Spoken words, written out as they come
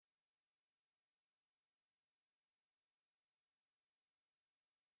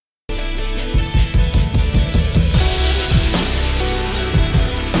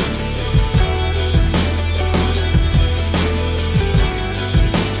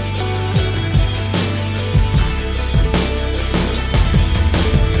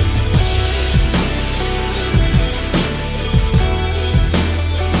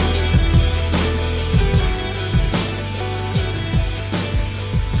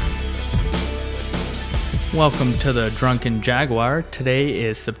Welcome to the Drunken Jaguar. Today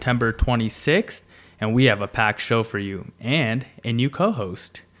is September 26th, and we have a packed show for you and a new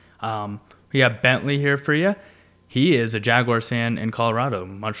co-host. We have Bentley here for you. He is a Jaguars fan in Colorado,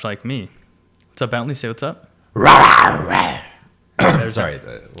 much like me. What's up, Bentley? Say what's up. Sorry,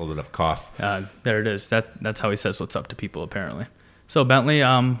 a little bit of cough. There it is. That's how he says what's up to people, apparently. So, Bentley,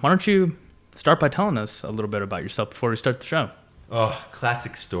 why don't you start by telling us a little bit about yourself before we start the show? Oh,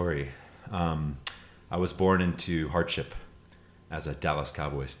 classic story. I was born into hardship as a Dallas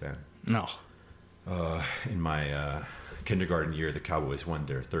Cowboys fan. No. In my kindergarten year, the Cowboys won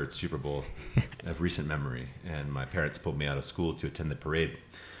their third Super Bowl of recent memory, and my parents pulled me out of school to attend the parade.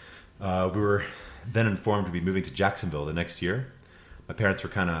 We were then informed to be moving to Jacksonville the next year. My parents were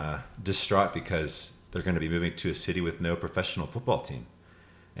kind of distraught because they're going to be moving to a city with no professional football team.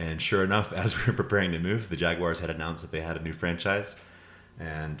 And sure enough, as we were preparing to move, the Jaguars had announced that they had a new franchise,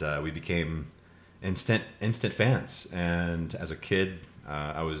 and we became instant fans. And as a kid,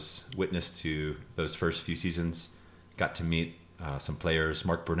 I was witness to those first few seasons. Got to meet some players,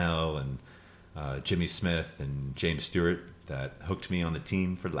 Mark Brunell and Jimmy Smith and James Stewart, that hooked me on the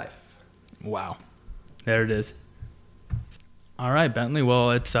team for life. Wow. There it is. All right, Bentley.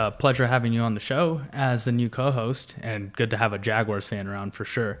 Well, it's a pleasure having you on the show as the new co-host, and good to have a Jaguars fan around for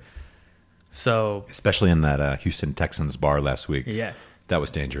sure. So, especially in that Houston Texans bar last week. Yeah. That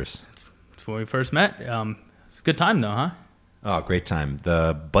was dangerous. That's when we first met. Good time, though, huh? Oh, great time.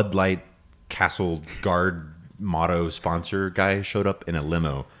 The Bud Light Castle Guard motto sponsor guy showed up in a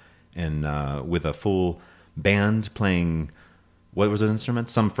limo and with a full band playing, what was the instrument?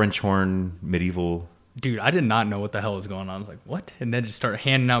 Some French horn, medieval. Dude, I did not know what the hell was going on. I was like, what? And then just started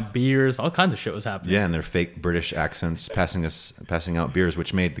handing out beers. All kinds of shit was happening. Yeah, and their fake British accents passing out beers,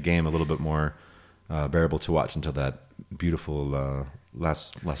 which made the game a little bit more bearable to watch until that beautiful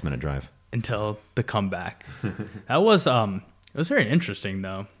last minute drive. Until the comeback. That was it was very interesting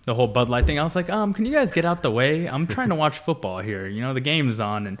though. The whole Bud Light thing. I was like, can you guys get out the way? I'm trying to watch football here. You know, the game's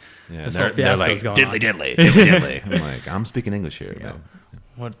on and this whole fiasco's going on. Diddly. I'm like, I'm speaking English here. Yeah.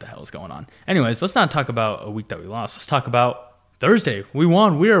 What the hell is going on? Anyways, let's not talk about a week that we lost. Let's talk about Thursday. We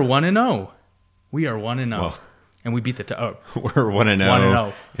won. We are 1-0. We are 1-0. Well, and we beat the we're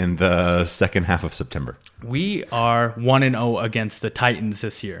 1-0 in the second half of September. We are 1-0 against the Titans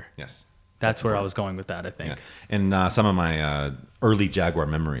this year. Yes. That's where I was going with that, I think. Yeah. And some of my early Jaguar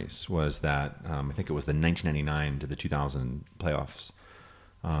memories was that I think it was the 1999 to the 2000 playoffs.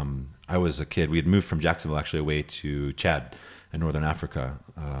 I was a kid. We had moved from Jacksonville actually away to Chad in Northern Africa.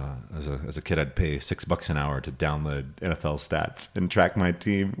 As a kid, I'd pay $6 an hour to download NFL stats and track my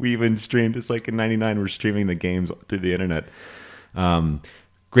team. We even streamed, just like in 99, we're streaming the games through the internet.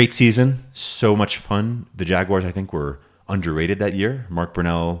 Great season. So much fun. The Jaguars, I think, were underrated that year. Mark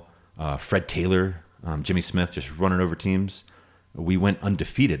Brunell, Fred Taylor, Jimmy Smith just running over teams. We went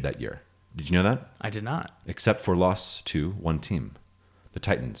undefeated that year. Did you know that? I did not. Except for loss to one team, the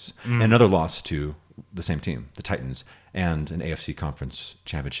Titans. Another loss to the same team, the Titans, and an AFC Conference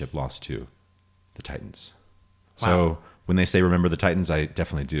Championship loss to the Titans. Wow. So when they say remember the Titans, I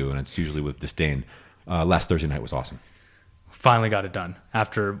definitely do, and it's usually with disdain. Last Thursday night was awesome. Finally got it done.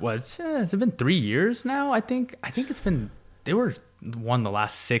 After, has it been 3 years now? I think it's been... They won the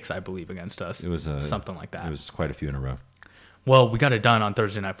last 6, I believe, against us. It was something like that. It was quite a few in a row. Well, we got it done on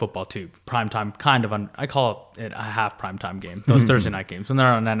Thursday Night Football too. Primetime, kind of. I call it a half primetime game. Those Thursday night games when they're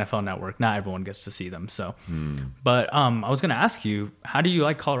on NFL Network, not everyone gets to see them. So, but I was going to ask you, how do you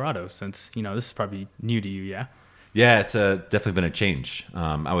like Colorado? Since this is probably new to you, yeah. Yeah, it's definitely been a change.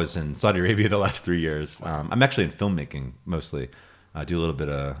 I was in Saudi Arabia the last 3 years. I'm actually in filmmaking mostly. I do a little bit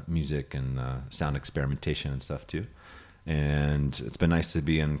of music and sound experimentation and stuff too. And it's been nice to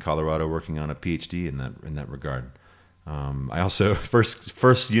be in Colorado working on a PhD in that regard. I also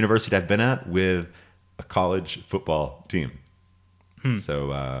first university I've been at with a college football team.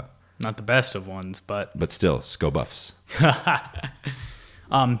 So not the best of ones, but still, Sco Buffs.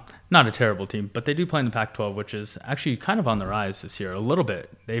 Not a terrible team, but they do play in the Pac-12, which is actually kind of on the rise this year a little bit.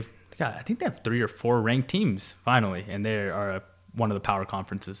 I think they have 3 or 4 ranked teams finally, and they are one of the power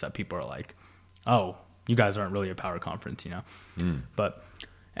conferences that people are like, oh, you guys aren't really a power conference, But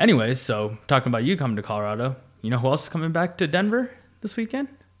anyways, so talking about you coming to Colorado, you know who else is coming back to Denver this weekend?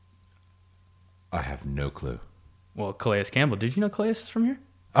 I have no clue. Well, Calais Campbell. Did you know Calais is from here?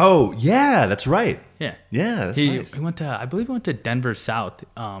 Oh, yeah, that's right. Yeah. Yeah, that's nice. I believe he went to Denver South.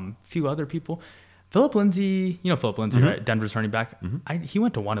 A few other people. Philip Lindsay, Philip Lindsay, Mm-hmm. right? Denver's running back. He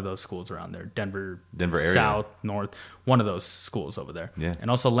went to one of those schools around there, Denver area. South, North, one of those schools over there. Yeah. And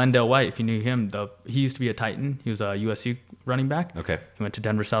also Lendale White, if you knew him, he used to be a Titan. He was a USC running back. Okay. He went to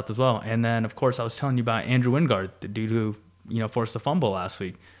Denver South as well. And then, of course, I was telling you about Andrew Wingard, the dude who, forced the fumble last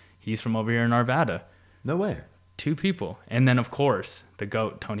week. He's from over here in Arvada. No way. 2 people. And then, of course, the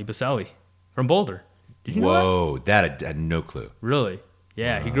GOAT, Tony Baselli from Boulder. Did you know that? Whoa, that I had no clue. Really?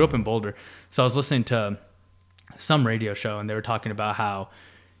 Yeah, he grew up in Boulder. So I was listening to some radio show, and they were talking about how,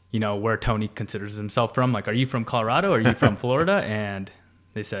 where Tony considers himself from. Like, are you from Colorado? Or are you from Florida? And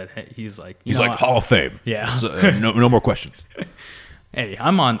they said, hey, he's like, Hall of Fame. Yeah. So, no more questions. Hey,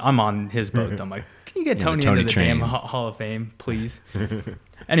 I'm on his boat. I'm like, can you get Tony Tony into the train. damn Hall of Fame, please?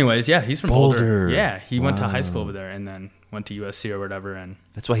 Anyways, yeah, he's from Boulder. Yeah, he went to high school over there and then went to USC or whatever. And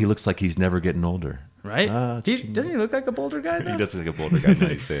That's why he looks like he's never getting older. right? Doesn't he look like a Boulder guy, though? He does look like a Boulder guy now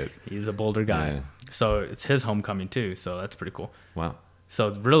you say it. He's a Boulder guy. Yeah. So it's his homecoming, too. So that's pretty cool. Wow. So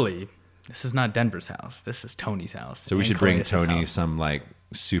really, this is not Denver's house. This is Tony's house. So we and should bring Clayus' Tony house. some like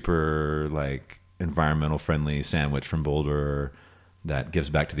super like environmental friendly sandwich from Boulder that gives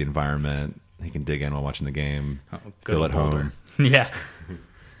back to the environment. He can dig in while watching the game. Good Feel at Boulder. home. Yeah.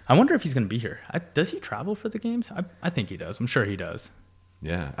 I wonder if he's going to be here. Does he travel for the games? I think he does. I'm sure he does.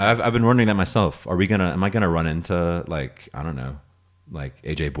 Yeah, I've been wondering that myself. Am I gonna run into like I don't know, like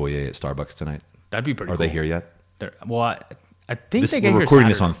AJ Boye at Starbucks tonight? That'd be pretty Are cool. they here yet? I think they get we're here recording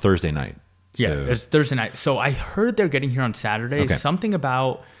this Saturday. on Thursday night. Yeah, so- it's Thursday night. So I heard they're getting here on Saturday. Okay. Something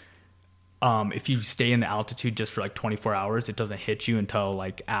about if you stay in the altitude just for like 24 hours, it doesn't hit you until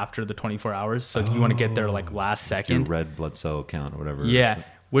like after the 24 hours. So if you want to get there like last your second. red blood cell count or whatever. Yeah,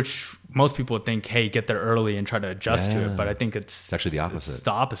 which most people would think, hey, get there early and try to adjust to Yeah. it. But I think it's actually the opposite. It's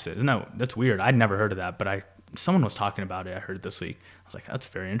the opposite. No, that's weird. I'd never heard of that, but someone was talking about it. I heard it this week. I was like, that's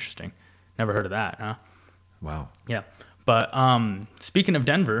very interesting. Never heard of that, huh? Wow. Yeah. But speaking of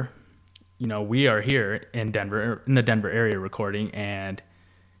Denver, we are here in Denver, in the Denver area recording, and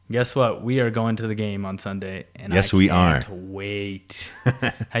guess what? We are going to the game on Sunday, and Yes, I we can't are. wait.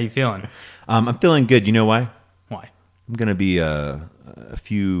 How you feeling? I'm feeling good. You know why? Why? I'm gonna be a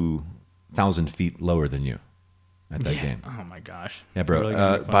few thousand feet lower than you at that game. Oh my gosh. Yeah, bro. Really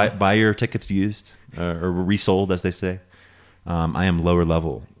gonna make fun of me? Buy your tickets used or resold, as they say. I am lower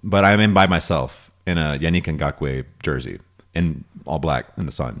level, but I'm in by myself in a Yannick Ngakoue jersey in all black in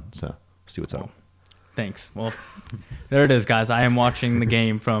the sun. So see what's up. Thanks. Well, there it is, guys. I am watching the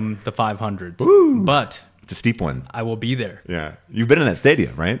game from the 500s, but It's a steep one. I will be there. Yeah, you've been in that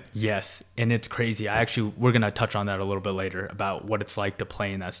stadium, right? Yes, and it's crazy. We're going to touch on that a little bit later about what it's like to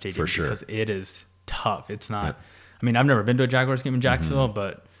play in that stadium. For sure. Because it is tough. It's not, I mean, I've never been to a Jaguars game in Jacksonville,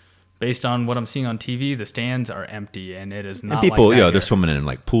 but based on what I'm seeing on TV, the stands are empty, and it is not And people, like that they're here. swimming in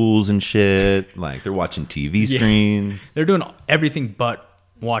like pools and shit. Like they're watching TV Yeah. screens, They're doing everything but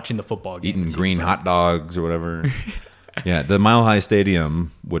watching the football game. eating it seems green like. hot dogs or whatever. Yeah, the Mile High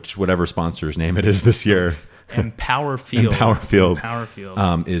Stadium, whatever sponsor's name it is this year. Empower Field. Empower Field.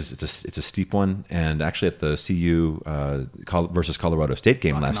 It's a steep one, and actually at the CU versus Colorado State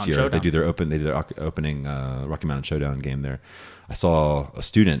game Rocky last Mountain year, Showdown. they did their opening Rocky Mountain Showdown game there. I saw a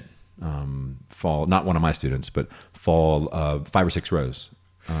student fall, not one of my students, but fall 5 or 6 rows,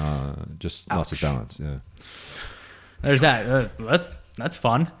 just lost his balance. Yeah, There's that. That's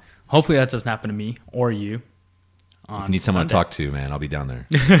fun. Hopefully that doesn't happen to me or you. if you need someone to talk to, man, I'll be down there.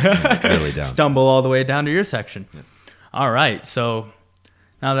 Really down. Stumble all the way down to your section. Yeah. All right. So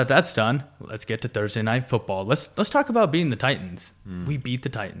now that that's done, let's get to Thursday night football. Let's talk about beating the Titans. We beat the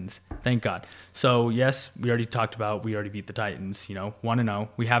Titans. Thank God. So yes, we already beat the Titans, 1-0.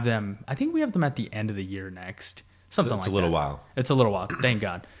 We have them. I think we have them at the end of the year next. Something It's like that. a little while. It's a little while. Thank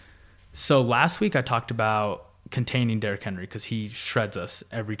God. So last week I talked about containing Derrick Henry because he shreds us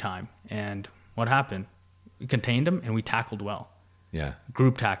every time. And what happened? We contained him and we tackled well. Yeah.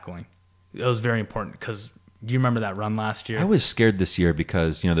 Group tackling. It was very important because do you remember that run last year? I was scared this year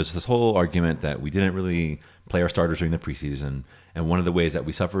because, there's this whole argument that we didn't really play our starters during the preseason. And one of the ways that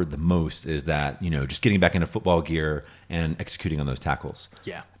we suffered the most is that, just getting back into football gear and executing on those tackles.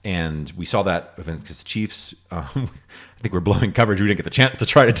 Yeah. And we saw that because the Chiefs, I think we're blowing coverage. We didn't get the chance to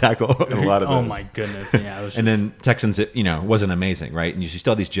try to tackle a lot of those. Oh, my goodness. Yeah. It was And then Texans, it wasn't amazing, right? And you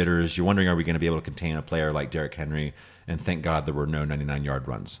still have these jitters. You're wondering, are we going to be able to contain a player like Derrick Henry? And thank God there were no 99-yard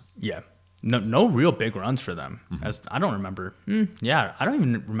runs. Yeah. No real big runs for them. As I don't remember. I don't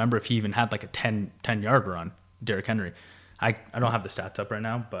even remember if he even had like a 10-yard run, Derrick Henry. I don't have the stats up right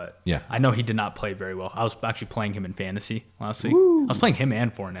now, but yeah. I know he did not play very well. I was actually playing him in fantasy last week. I was playing him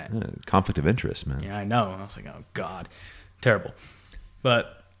and Fournette. Conflict of interest, man. Yeah, I know. I was like, oh, God. Terrible.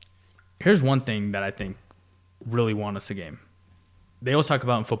 But Here's one thing that I think really won us a game. They always talk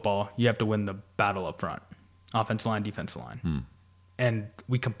about in football, you have to win the battle up front. Offensive line, defensive line. And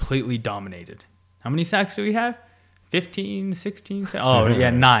we completely dominated. How many sacks do we have? 15, 16? Oh, yeah,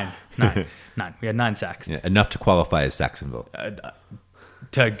 9. We had 9 sacks. Yeah, enough to qualify as Sacksonville.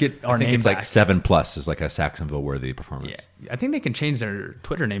 To get our name it's back. Like 7+ is like a Sacksonville-worthy performance. Yeah, I think they can change their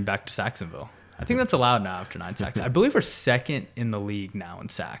Twitter name back to Sacksonville. I think that's allowed now after 9 sacks. I believe we're second in the league now in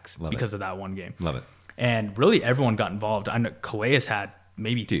sacks because of that one game. Love it. And really, everyone got involved. I know Calais had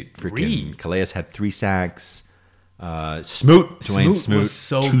maybe 3. Calais had 3 sacks. Dwayne Smoot was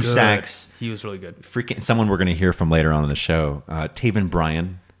so 2 good. sacks. He was really good. Freaking someone we're going to hear from later on in the show. Taven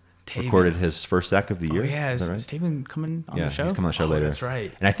Bryan recorded his first sack of the year. Oh, yeah. Is Is right? Taven coming on the show? Yeah, he's coming on the show later. That's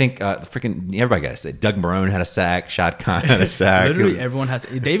right. And I think everybody got it. Doug Marone had a sack. Shad Khan had a sack. Literally everyone has.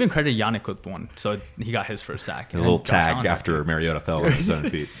 They even credited Yannick with one, so he got his first sack. A little tag after Mariota fell on his own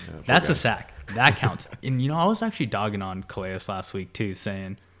feet. Yeah, that's a sack. That counts. And, I was actually dogging on Calais last week, too,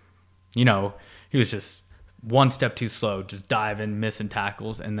 saying, he was just one step too slow, just diving, missing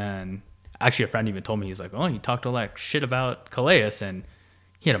tackles. And then actually a friend even told me, he's like, oh, you talked all that shit about Calais, and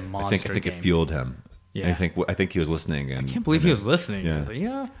he had a monster I think game. it fueled him. Yeah. I think he was listening. And I can't believe he was listening. Yeah. I was like,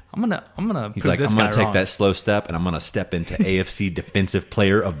 yeah, I'm gonna. He's like, I'm gonna take that slow step, and I'm gonna step into AFC Defensive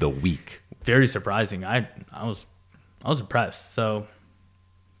Player of the Week. Very surprising. I was impressed. So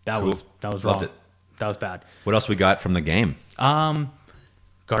that was Loved wrong. it. That was bad. What else we got from the game?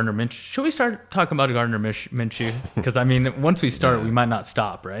 Gardner Minshew. Should we start talking about Gardner Minshew? Because once we start, we might not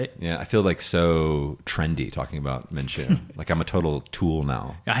stop, right? Yeah, I feel like so trendy talking about Minshew. Like I'm a total tool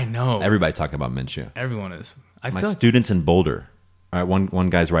now. I know. Everybody's talking about Minshew. Everyone is. My students in Boulder. All right, one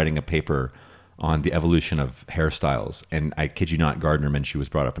guy's writing a paper on the evolution of hairstyles, and I kid you not, Gardner Minshew was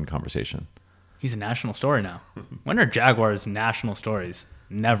brought up in conversation. He's a national story now. When are Jaguars national stories?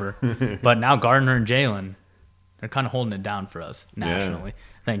 Never. But now Gardner and Jalen, they're kind of holding it down for us nationally. Yeah.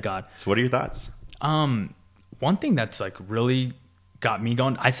 Thank God. So what are your thoughts? One thing that's like really got me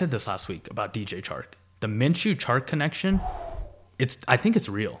going, I said this last week about DJ Chark. The Minshew-Chark connection, I think it's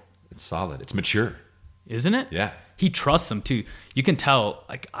real. It's solid. It's mature. Isn't it? Yeah. He trusts him too. You can tell,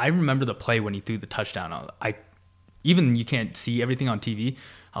 like I remember the play when he threw the touchdown. Even you can't see everything on TV.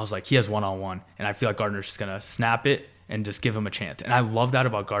 I was like, he has one-on-one. And I feel like Gardner's just going to snap it and just give him a chance. And I love that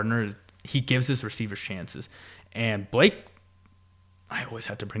about Gardner. He gives his receivers chances. And Blake, I always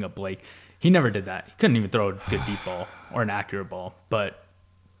have to bring up Blake. He never did that. He couldn't even throw a good deep ball or an accurate ball. But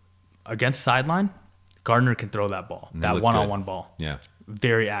against sideline, Gardner can throw that ball, that one-on-one ball. Yeah.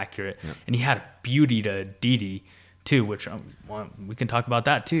 Very accurate. Yeah. And he had a beauty to Dede, too, which we can talk about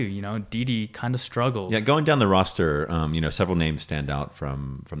that, too. Dede kind of struggled. Yeah, going down the roster, several names stand out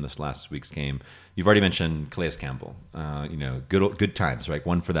from this last week's game. You've already mentioned Calais Campbell. Good times, right?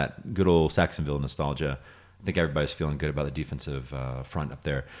 One for that good old Sacksonville nostalgia. I think everybody's feeling good about the defensive front up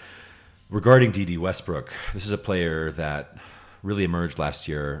there. Regarding Dede Westbrook, this is a player that really emerged last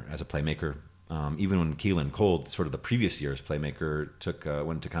year as a playmaker. Even when Keelan Cole, sort of the previous year's playmaker,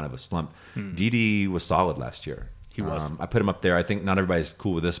 went to kind of a slump, Dede was solid last year. He was. I put him up there. I think not everybody's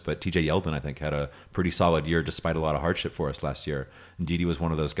cool with this, but TJ Yeldon, I think, had a pretty solid year despite a lot of hardship for us last year. And Dede was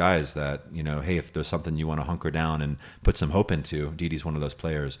one of those guys that, hey, if there's something you want to hunker down and put some hope into, Dede's one of those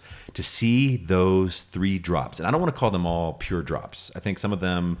players. To see those 3 drops, and I don't want to call them all pure drops. I think some of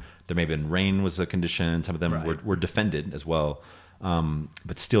them, there may have been rain was a condition. Some of them were defended as well.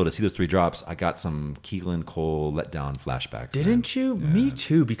 But still, to see those 3 drops, I got some Keelan Cole letdown flashbacks. Didn't you? Yeah. Me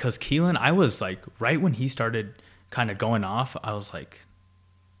too, because Keelan, I was like, right when he started kind of going off, I was like,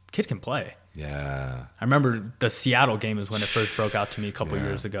 kid can play. Yeah. I remember the Seattle game is when it first broke out to me a couple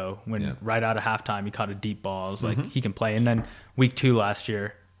years ago, when right out of halftime he caught a deep ball. I was like, he can play. And then week 2 last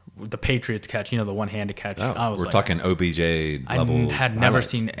year, the Patriots catch, the one-handed catch. Oh, we're talking OBJ level. I had never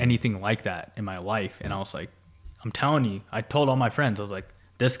seen anything like that in my life. And I was like, I'm telling you, I told all my friends, I was like,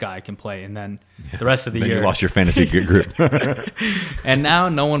 this guy can play. And then the rest of the year, you lost your fantasy group. And now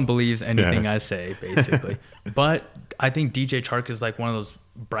no one believes anything I say, basically. But I think DJ Chark is like one of those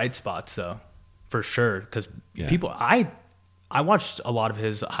bright spots, though, for sure. Because people, I watched a lot of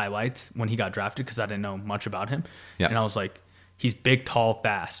his highlights when he got drafted because I didn't know much about him. Yeah. And I was like, he's big, tall,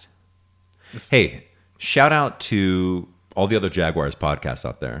 fast. Hey, shout out to all the other Jaguars podcasts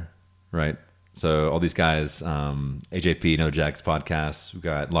out there, right? So all these guys, AJP, No Jags podcasts. We've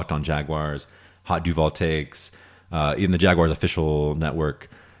got Locked on Jaguars, Hot Duval Takes, even the Jaguars official network.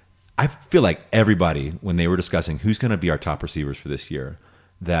 I feel like everybody, when they were discussing who's going to be our top receivers for this year,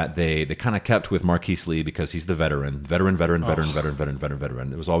 that they kind of kept with Marquise Lee because he's the veteran.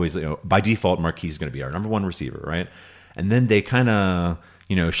 It was always, by default, Marquise is going to be our number 1 receiver, right? And then they kind of,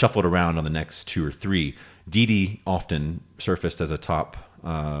 shuffled around on the next 2 or 3. Dede often surfaced as a top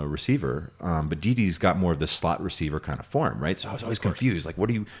receiver, but Dede's got more of the slot receiver kind of form, right? So I was always confused. Like, what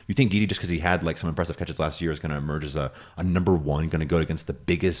do you think Dede, just because he had like some impressive catches last year, is going to emerge as a number one, going to go against the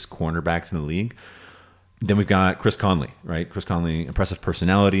biggest cornerbacks in the league? Then we've got Chris Conley, right? Chris Conley, impressive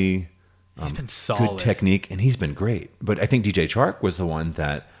personality. He's been solid. Good technique, and he's been great. But I think DJ Chark was the one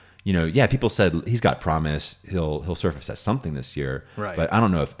that, people said he's got promise. He'll surface as something this year. Right. But I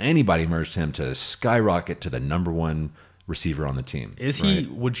don't know if anybody merged him to skyrocket to the number one receiver on the team. Is he?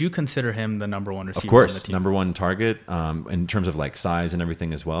 Would you consider him the number one receiver? Of course, on the team? number one target in terms of like size and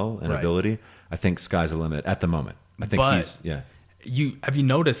everything as well, and ability. I think sky's the limit at the moment. I think Have you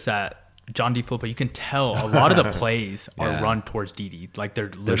noticed that John DeFilippo? You can tell a lot of the plays are run towards Dede. Like they're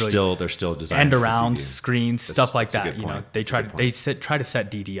literally they're still designed end for arounds, DD. screens, stuff like that. They try to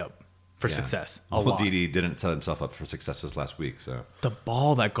set Dede up for success. Well, Dede didn't set himself up for success this last week. So the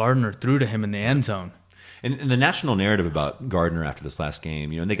ball that Gardner threw to him in the end zone. And the national narrative about Gardner after this last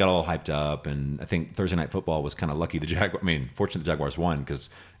game, and they got all hyped up, and I think Thursday Night Football was kind of lucky. Fortunately, the Jaguars won because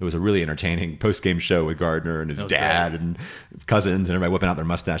it was a really entertaining post-game show with Gardner and his dad and cousins and everybody whipping out their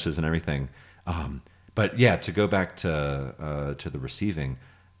mustaches and everything. But yeah, to go back to the receiving,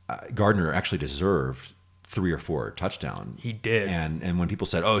 Gardner actually deserved 3 or 4 touchdowns. He did. And when people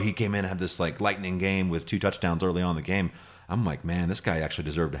said, he came in and had this like lightning game with 2 touchdowns early on in the game, I'm like, man, this guy actually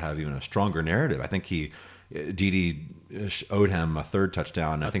deserved to have even a stronger narrative. I think Dede owed him a 3rd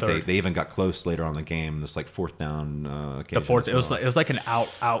touchdown. I think they even got close later on in the game. This like 4th down occasion. The 4th, it was like an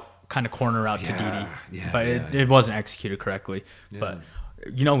out kind of corner out to Dede, but it wasn't executed correctly. Yeah.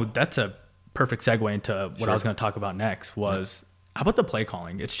 But that's a perfect segue into what I was going to talk about next. Was how about the play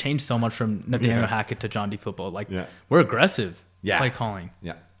calling? It's changed so much from Nathaniel Hackett to John DeFilippo. Like we're aggressive play calling.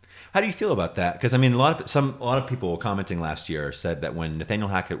 Yeah. How do you feel about that? Because I mean, a lot of people commenting last year said that when Nathaniel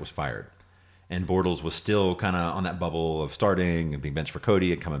Hackett was fired, and Bortles was still kind of on that bubble of starting and being benched for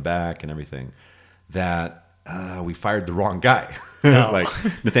Cody and coming back and everything, that we fired the wrong guy. No. Like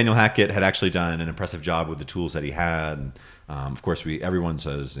Nathaniel Hackett had actually done an impressive job with the tools that he had. And, of course, everyone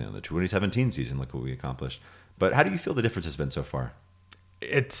says the 2017 season, look what we accomplished. But how do you feel the difference has been so far?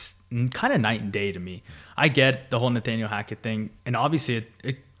 It's kind of night and day to me. I get the whole Nathaniel Hackett thing, and obviously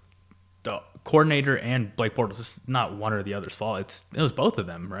the coordinator and Blake Bortles, it's not one or the other's fault. It was both of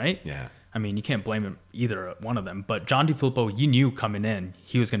them, right? Yeah. I mean, you can't blame him either one of them. But John DeFilippo, you knew coming in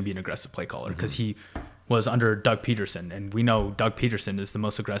he was going to be an aggressive play caller because he was under Doug Peterson, and we know Doug Peterson is the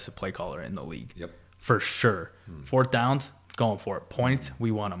most aggressive play caller in the league. Yep. For sure. 4th downs, going for it. Points,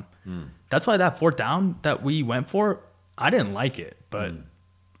 we won them. That's why that 4th down that we went for, I didn't like it, but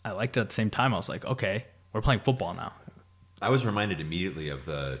I liked it at the same time. I was like, okay, we're playing football now. I was reminded immediately of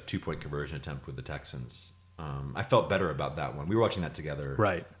the 2-point conversion attempt with the Texans. I felt better about that one. We were watching that together.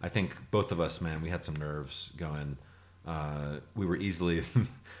 Right. I think both of us, man, we had some nerves going. We were easily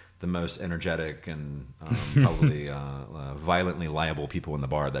the most energetic and probably violently liable people in the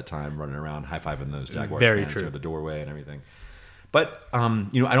bar at that time, running around high-fiving those Jaguars fans through the doorway and everything. But, I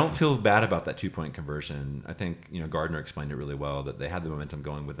don't feel bad about that 2-point conversion. I think, Gardner explained it really well, that they had the momentum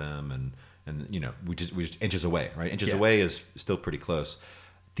going with them, and we just inches away, right? Inches away is still pretty close.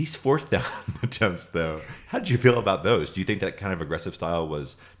 These 4th down attempts, though, how did you feel about those? Do you think that kind of aggressive style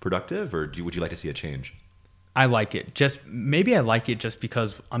was productive, or would you like to see a change? I like it. Maybe I like it just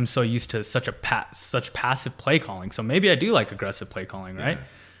because I'm so used to such passive play calling. So maybe I do like aggressive play calling, right?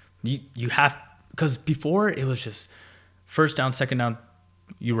 Yeah. You have, because before it was just 1st down, 2nd down,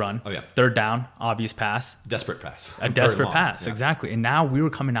 you run. 3rd down, obvious pass. Desperate pass. A desperate pass, exactly. And now we were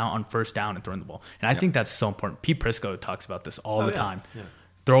coming out on 1st down and throwing the ball. And I think that's so important. Pete Prisco talks about this all the time. Yeah.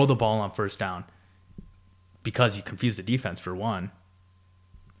 Throw the ball on 1st down because you confuse the defense for one.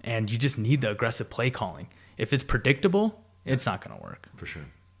 And you just need the aggressive play calling. If it's predictable, it's not going to work. For sure.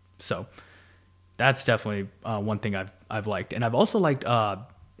 So that's definitely one thing I've liked. And I've also liked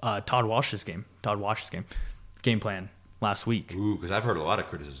Todd Walsh's game plan last week. Ooh, because I've heard a lot of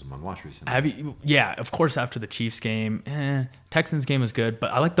criticism on Walsh recently. Have you? Yeah, of course. After the Chiefs game, Texans game was good, but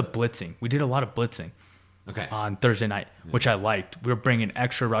I like the blitzing. We did a lot of blitzing on Thursday night, which I liked. We were bringing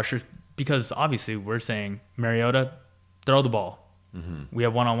extra rushers because obviously we're saying, Mariota, throw the ball. Mm-hmm. We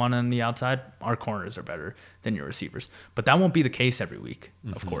have one-on-one on the outside. Our corners are better than your receivers. But that won't be the case every week,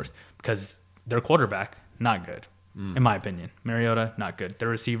 of course, because their quarterback, not good, in my opinion. Mariota, not good. Their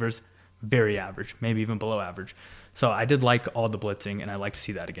receivers, very average, maybe even below average. So I did like all the blitzing, and I like to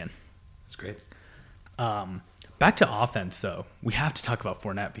see that again. That's great. Back to offense, though. We have to talk about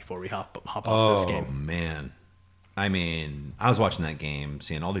Fournette before we hop off this game. Oh, man. I mean, I was watching that game,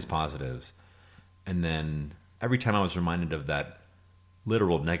 seeing all these positives, and then every time I was reminded of that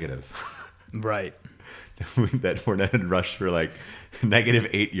literal negative. Right. That Fournette had rushed for like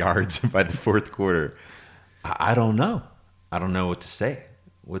 -8 yards by the fourth quarter. I don't know. I don't know what to say.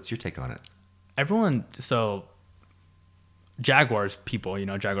 What's your take on it? So Jaguars people,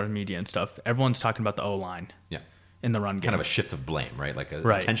 Jaguars media and stuff, everyone's talking about the O-line. Yeah. In the run game. Kind of a shift of blame, right? Like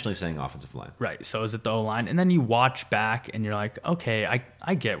intentionally saying offensive line. Right. So is it the O-line? And then you watch back and you're like, okay,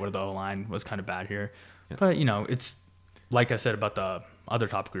 I get where the O-line was kind of bad here. Yeah. But, it's like I said about the other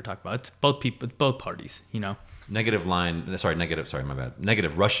topic we were talking about. It's both people, it's both parties, Negative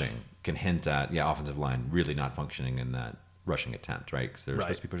rushing can hint at, offensive line really not functioning in that rushing attempt, right? Because they're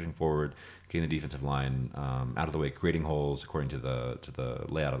supposed to be pushing forward, getting the defensive line out of the way, creating holes according to the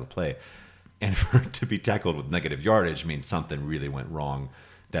layout of the play. And for it to be tackled with negative yardage means something really went wrong.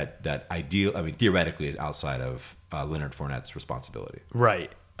 That theoretically is outside of Leonard Fournette's responsibility.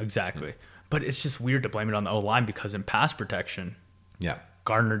 Right, exactly. Mm-hmm. But it's just weird to blame it on the O-line because in pass protection,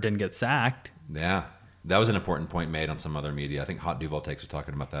 Gardner didn't get sacked. Yeah, that was an important point made on some other media. I think Hot Duval Takes was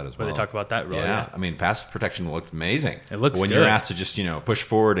talking about that as well. They talk about that, really? Yeah, I mean, pass protection looked amazing. It looks good. When you're asked to just push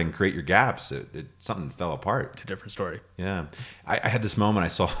forward and create your gaps, something fell apart. It's a different story. Yeah, I had this moment. I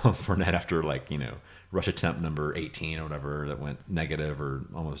saw Fournette after rush attempt number 18 or whatever that went negative or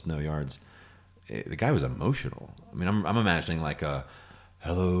almost no yards. The guy was emotional. I mean, I'm imagining like a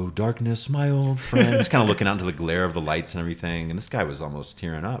 "Hello, darkness, my old friend." He's kind of looking out into the glare of the lights and everything, and this guy was almost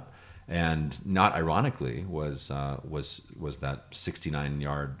tearing up. And not ironically was that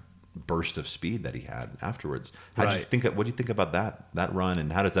 69-yard burst of speed that he had afterwards. What do you think about that run,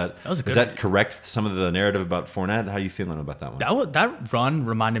 and how does that correct some of the narrative about Fournette? How are you feeling about that one? That run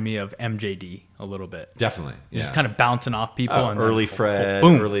reminded me of MJD a little bit. Definitely, just kind of bouncing off people. And early then, Fred,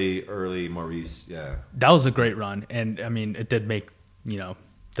 boom. early Maurice. Yeah, that was a great run, and I mean it did make the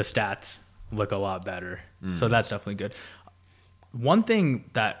stats look a lot better. So that's definitely good. One thing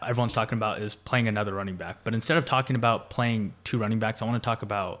that everyone's talking about is playing another running back. But instead of talking about playing two running backs, I want to talk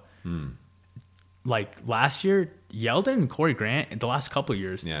about, like last year, Yeldon and Corey Grant, in the last couple of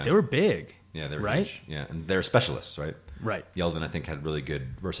years, they were big. Yeah, they were right? huge. Yeah, and they're specialists, right? Right. Yeldon, I think, had really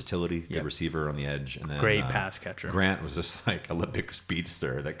good versatility, good receiver on the edge. And then, great pass catcher. Grant was just like Olympic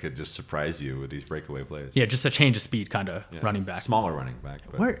speedster that could just surprise you with these breakaway plays. Yeah, just a change of speed kind of running back. Smaller running back.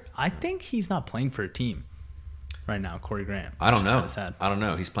 But, I think he's not playing for a team right now, Corey Grant. I don't know. I don't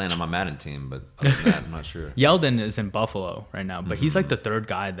know. He's playing on my Madden team, but other than that, I'm not sure. Yeldon is in Buffalo right now, but he's like the third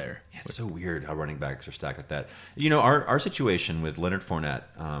guy there. Yeah, it's so weird how running backs are stacked like that. Our situation with Leonard Fournette,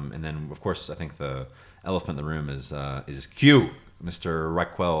 and then of course I think the elephant in the room is Q, Mr.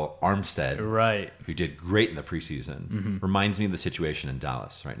 Raquel Armstead, right, who did great in the preseason. Reminds me of the situation in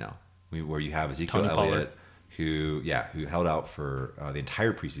Dallas right now, where you have Ezekiel Elliott, who held out for the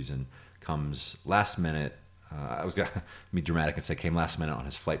entire preseason, comes last minute. I was going to be dramatic and say came last minute on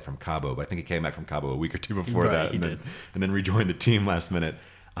his flight from Cabo, but I think he came back from Cabo a week or two before that, and then rejoined the team last minute.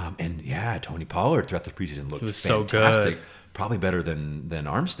 Tony Pollard throughout the preseason looked fantastic, so good. Probably better than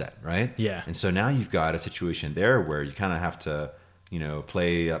Armstead, right? Yeah. And so now you've got a situation there where you kind of have to,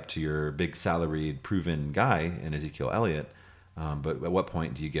 play up to your big salaried, proven guy in Ezekiel Elliott. But at what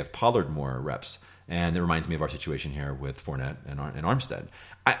point do you give Pollard more reps? And it reminds me of our situation here with Fournette and Armstead.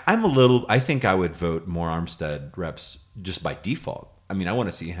 I think I would vote more Armstead reps just by default. I mean, I want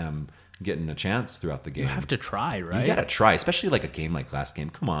to see him getting a chance throughout the game. You have to try, right? You got to try, especially like a game like last game.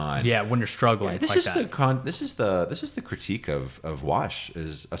 Come on. Yeah, when you're struggling. This is the critique of Wash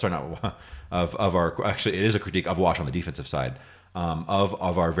of our. Actually, it is a critique of Wash on the defensive side.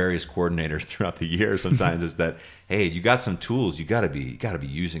 Of our various coordinators throughout the year, sometimes is that, hey, you got some tools, you gotta be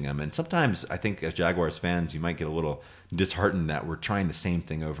using them. And sometimes I think as Jaguars fans, you might get a little disheartened that we're trying the same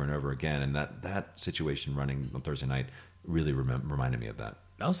thing over and over again. And that situation running on Thursday night really reminded me of that.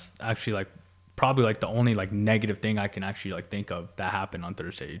 That was actually probably the only negative thing I can actually think of that happened on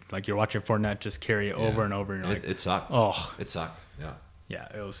Thursday. Like you're watching Fournette just carry it over and over, and you're it sucked. Oh, it sucked. Yeah. Yeah,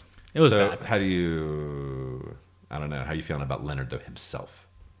 it was bad. How do you? I don't know. How are you feeling about Leonard though himself?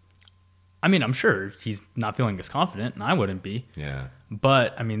 I mean, I'm sure he's not feeling as confident, and I wouldn't be. Yeah.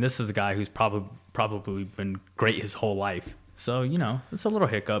 But I mean, this is a guy who's probably been great his whole life. So it's a little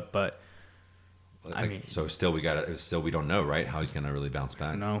hiccup, but I mean, so still we don't know, right? How he's going to really bounce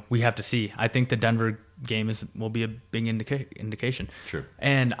back. No, we have to see. I think the Denver game will be a big indication. True.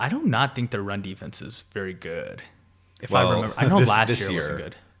 And I do not think their run defense is very good. I remember, I know last year wasn't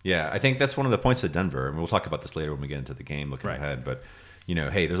good. Yeah, I think that's one of the points of Denver, and we'll talk about this later when we get into the game looking ahead. But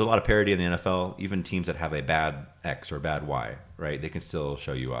hey, there's a lot of parity in the NFL. Even teams that have a bad X or a bad Y, right? They can still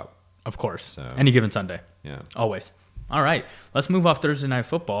show you up. Of course. So, any given Sunday. Yeah. Always. All right. Let's move off Thursday Night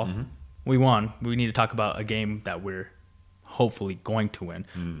Football. We won. We need to talk about a game that we're hopefully going to win.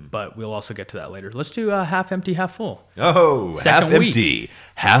 But we'll also get to that later. Let's do half empty, half full. Oh, Second half week. empty,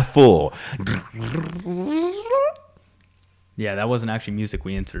 half full. Yeah, that wasn't actually music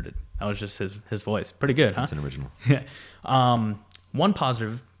we inserted. That was just his voice. Pretty good, huh? It's an original. One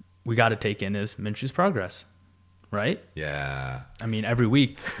positive we got to take in is Minshew's progress, right? Yeah. I mean, every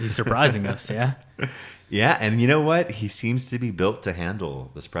week he's surprising us, yeah? Yeah, and you know what? He seems to be built to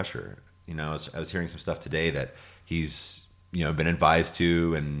handle this pressure. You know, I was hearing some stuff today that he's, you know, been advised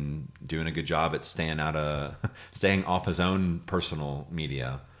to and doing a good job at staying off his own personal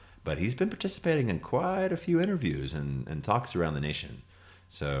media. But he's been participating in quite a few interviews and talks around the nation.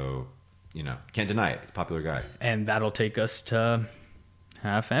 So, you know, can't deny it. He's a popular guy. And that'll take us to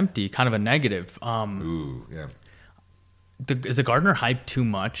half empty, kind of a negative. Ooh, yeah. Is the Gardner hype too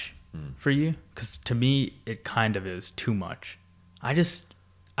much for you? Because to me, it kind of is too much. I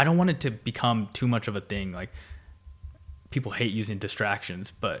don't want it to become too much of a thing. Like, people hate using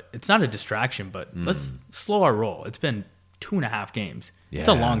distractions, but it's not a distraction, but let's slow our roll. It's been 2.5 games. Yeah. It's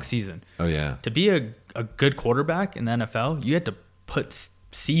a long season. Oh, yeah. To be a good quarterback in the NFL, you had to put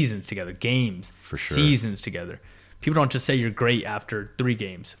seasons together, games, for sure, seasons together. People don't just say you're great after 3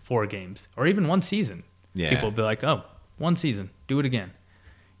 games, 4 games, or even one season. Yeah. People will be like, oh, one season, do it again.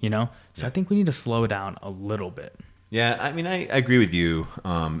 You know? So I think we need to slow down a little bit. Yeah, I mean, I agree with you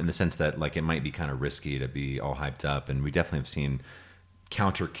in the sense that, like, it might be kind of risky to be all hyped up, and we definitely have seen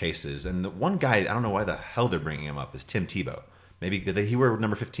counter cases. And the one guy, I don't know why the hell they're bringing him up, is Tim Tebow. Maybe did he wear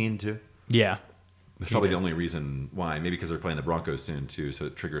number 15 too? Yeah. That's probably the only reason why. Maybe because they're playing the Broncos soon too, so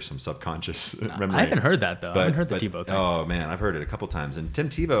it triggers some subconscious memory. I haven't heard that though. I haven't heard the Tebow thing. Oh man, I've heard it a couple times. And Tim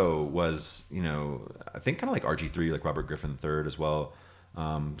Tebow was, you know, I think kind of like RG3, like Robert Griffin III as well.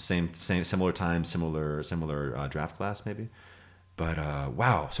 Same, similar time, similar draft class maybe. But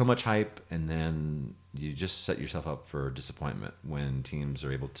wow, so much hype, and then you just set yourself up for disappointment when teams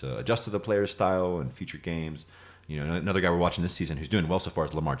are able to adjust to the player's style and future games. You know, another guy we're watching this season who's doing well so far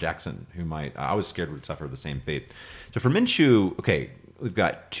is Lamar Jackson, who I was scared would suffer the same fate. So for Minshew, okay, we've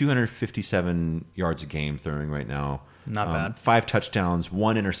got 257 yards a game throwing right now. Not bad. 5 touchdowns,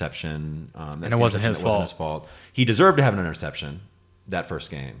 1 interception. And it wasn't his fault. He deserved to have an interception that first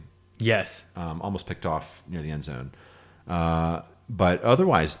game. Yes. Almost picked off near the end zone. But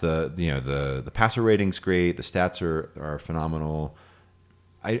otherwise, the passer rating's great. The stats are phenomenal.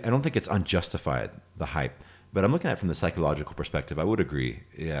 I don't think it's unjustified, the hype. But I'm looking at it from the psychological perspective. I would agree.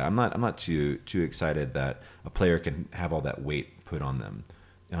 Yeah, I'm not too excited that a player can have all that weight put on them.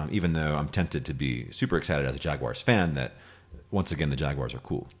 Even though I'm tempted to be super excited as a Jaguars fan that once again the Jaguars are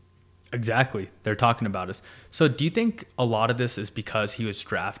cool. Exactly. They're talking about us. So do you think a lot of this is because he was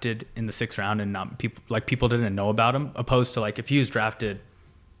drafted in the 6th round and not people didn't know about him, opposed to like if he was drafted,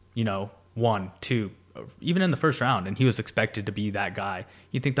 1, 2, even in the 1st round and he was expected to be that guy,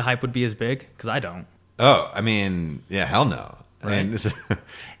 you think the hype would be as big? Because I don't. Oh, I mean, yeah, hell no. Right. I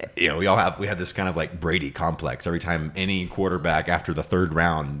mean, we have this kind of like Brady complex every time any quarterback after the 3rd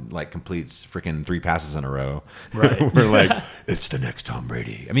round like completes freaking 3 passes in a row. Right. We're like, it's the next Tom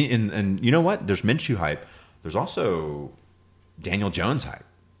Brady. I mean, and you know what? There's Minshew hype. There's also Daniel Jones hype.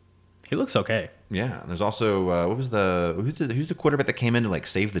 He looks okay. Yeah. There's also who's the quarterback that came in to like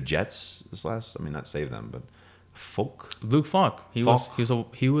save the Jets not save them, but Luke Falk. He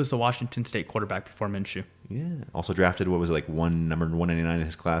was the Washington State quarterback before Minshew. Yeah. Also drafted, what was it, like number 199 in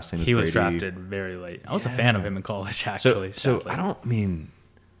his class? Same as Brady. Was drafted very late. I was a fan of him in college, actually. So I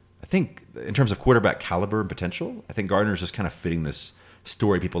think in terms of quarterback caliber and potential, I think Gardner's just kind of fitting this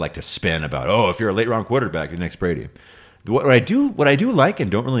story people like to spin about, if you're a late round quarterback, you're the next Brady. What I do like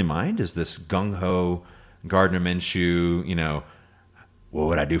and don't really mind is this gung-ho Gardner Minshew, what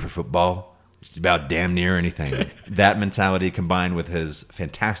would I do for football? Just about damn near anything. That mentality combined with his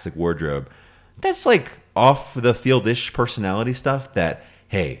fantastic wardrobe, that's like off the field-ish personality stuff that,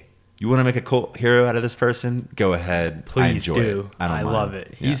 hey, you want to make a cult hero out of this person? Go ahead. Please I enjoy do. It. I love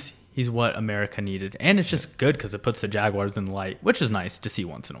it. Yeah. He's what America needed. And it's just good because it puts the Jaguars in the light, which is nice to see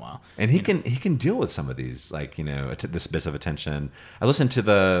once in a while. And he can deal with some of these, like, this bit of attention. I listened to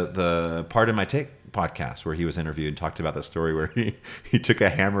the Pardon My Take podcast where he was interviewed and talked about the story where he took a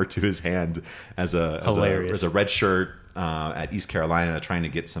hammer to his hand as a red shirt at East Carolina, trying to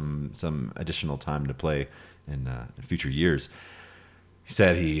get some additional time to play in future years. He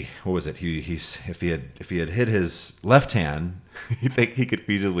said if he had hit his left hand, he think he could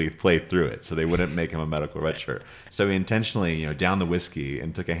feasibly play through it, so they wouldn't make him a medical redshirt. So he intentionally, downed the whiskey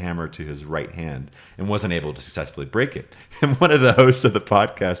and took a hammer to his right hand and wasn't able to successfully break it. And one of the hosts of the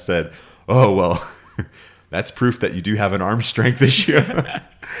podcast said, "Oh well, that's proof that you do have an arm strength issue. And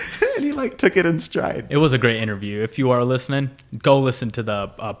he like took it in stride. It was a great interview. If you are listening, go listen to the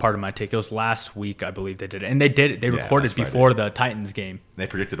part of my take. It was last week, I believe they did it. And they did it. They recorded before the Titans game. They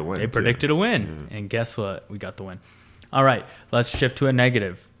predicted a win. They predicted a win. Yeah. And guess what? We got the win. All right, let's shift to a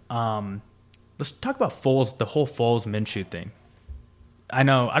negative. Let's talk about Foles, the whole Foles Minshew thing. I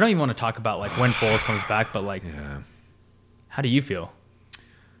know I don't even want to talk about like when Foles comes back, but like, how do you feel?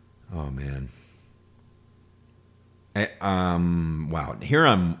 Oh man. Wow. Here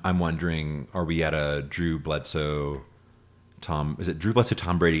I'm wondering, are we at a Drew Bledsoe, Tom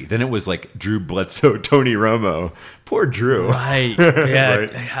Brady? Then it was like Drew Bledsoe, Tony Romo. Poor Drew. Right. Yeah.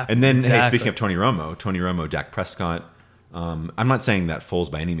 Right? And then, hey, speaking of Tony Romo, Dak Prescott. I'm not saying that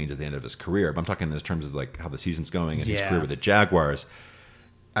Foles by any means at the end of his career, but I'm talking in terms of like how the season's going and his career with the Jaguars.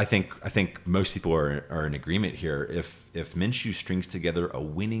 I think most people are in agreement here. If Minshew strings together a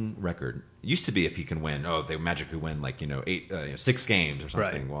winning record, it used to be if he can win, they magically win like 6 games or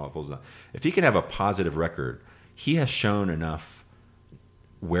something. Right. Well, if he can have a positive record, he has shown enough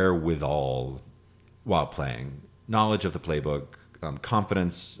wherewithal while playing, knowledge of the playbook,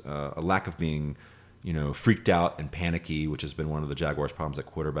 confidence, a lack of being freaked out and panicky, which has been one of the Jaguars' problems at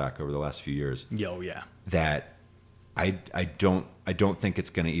quarterback over the last few years. That I don't think it's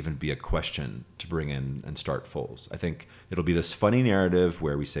going to even be a question to bring in and start Foles. I think it'll be this funny narrative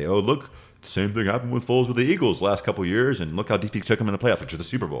where we say, "Oh, look, the same thing happened with Foles with the Eagles last couple of years, and look how deep he took them in the playoffs, which is the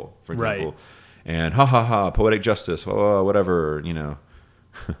Super Bowl, for example." Right. And ha ha ha, poetic justice, whatever,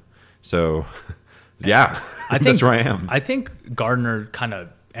 So, yeah, I think that's where I am. I think Gardner kind of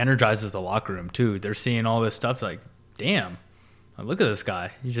energizes the locker room too. They're seeing all this stuff. It's like, damn. Look at this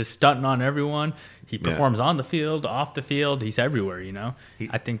guy. He's just stunting on everyone. He performs on the field, off the field. He's everywhere,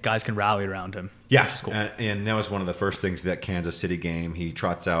 I think guys can rally around him. Yeah. Which is cool. And that was one of the first things, that Kansas City game. He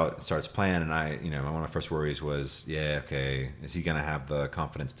trots out, starts playing, and one of my first worries was, is he going to have the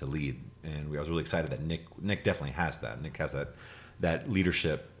confidence to lead? And I was really excited that Nick definitely has that. Nick has that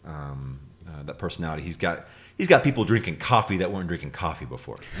leadership, that personality. He's got people drinking coffee that weren't drinking coffee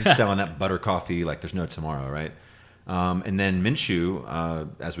before. He's selling that butter coffee like there's no tomorrow, right? And then Minshew,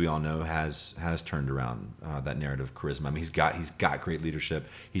 as we all know, has turned around that narrative charisma. I mean, he's got great leadership.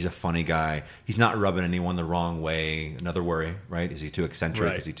 He's a funny guy. He's not rubbing anyone the wrong way. Another worry, right? Is he too eccentric?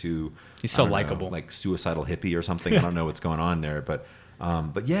 Right. Is he too? He's so likable, like suicidal hippie or something. I don't know what's going on there, but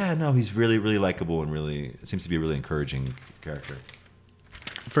yeah, no, he's really, really likable and really seems to be a really encouraging character.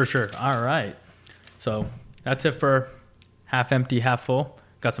 For sure. All right, so that's it for half empty, half full.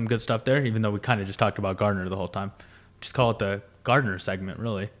 Got some good stuff there, even though we kind of just talked about Gardner the whole time. Just call it the Gardner segment,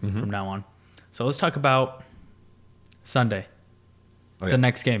 really, from now on. So let's talk about Sunday. It's the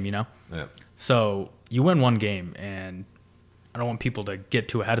next game, Yeah. So you win one game, and I don't want people to get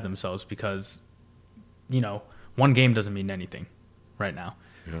too ahead of themselves because, one game doesn't mean anything right now.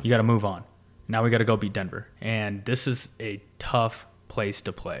 Yeah. You got to move on. Now we got to go beat Denver. And this is a tough place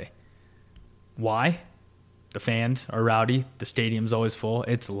to play. Why? The fans are rowdy. The stadium's always full.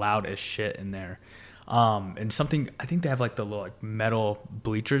 It's loud as shit in there. And something, I think they have like the little metal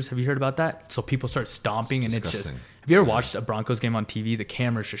bleachers. Have you heard about that? So people start stomping, and it's just. Have you ever watched a Broncos game on TV? The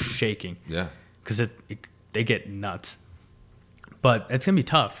camera's just shaking. Yeah. Because they get nuts. But it's gonna be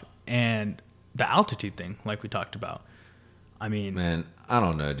tough, and the altitude thing, like we talked about. I mean, man, I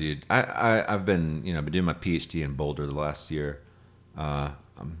don't know, dude. I've been doing my PhD in Boulder the last year. I'm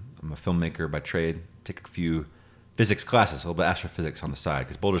a filmmaker by trade. Take a few physics classes, a little bit of astrophysics on the side,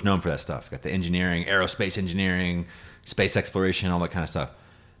 because Boulder's known for that stuff. Got the engineering, aerospace engineering, space exploration, all that kind of stuff.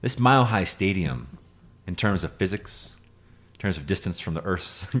 This mile-high stadium, in terms of physics, in terms of distance from the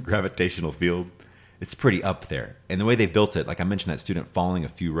Earth's gravitational field, it's pretty up there. And the way they built it, like I mentioned, that student falling a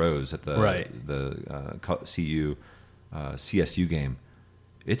few rows at the CSU game.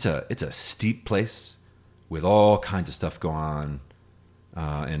 It's a steep place with all kinds of stuff going on.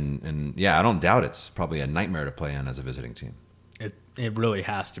 And yeah, I don't doubt it's probably a nightmare to play in as a visiting team. It really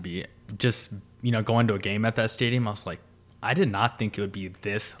has to be. Just, going to a game at that stadium, I was like, I did not think it would be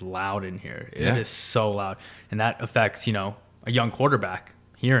this loud in here. It is so loud. And that affects, a young quarterback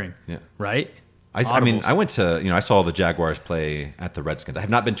hearing, right? I mean, I went to, I saw the Jaguars play at the Redskins. I have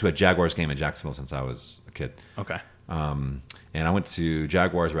not been to a Jaguars game in Jacksonville since I was a kid. Okay. And I went to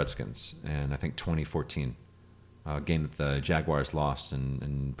Jaguars Redskins in, I think, 2014. A game that the Jaguars lost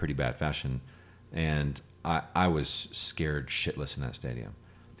in pretty bad fashion. And I was scared shitless in that stadium.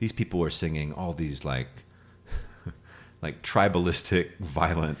 These people were singing all these like tribalistic,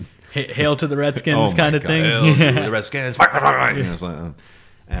 violent... Hail to the Redskins kind of thing. Hail to the Redskins.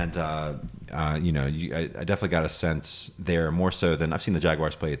 And, I definitely got a sense there more so than I've seen the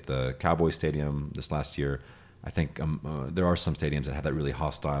Jaguars play at the Cowboys Stadium this last year. I think there are some stadiums that have that really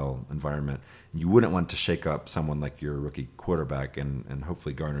hostile environment. You wouldn't want to shake up someone like your rookie quarterback, and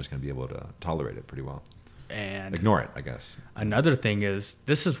hopefully Garner's going to be able to tolerate it pretty well. And ignore it, I guess. Another thing is,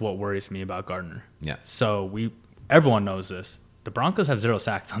 this is what worries me about Gardner. Yeah. So everyone knows this. The Broncos have 0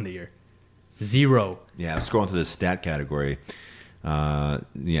 sacks on the year. 0. Yeah, scrolling through the stat category.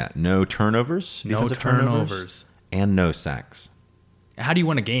 No turnovers. No turnovers. And no sacks. How do you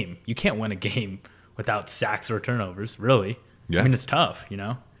win a game? You can't win a game without sacks or turnovers, really. Yeah. I mean, it's tough,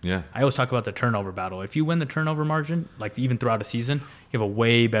 Yeah. I always talk about the turnover battle. If you win the turnover margin, like even throughout a season, you have a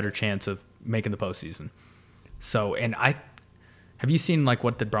way better chance of making the postseason. So, have you seen like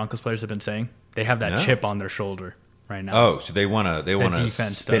what the Broncos players have been saying? They have that chip on their shoulder right now. Oh, so they want to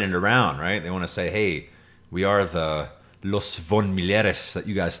spin it around, right? They want to say, "Hey, we are the Los Von Milleres that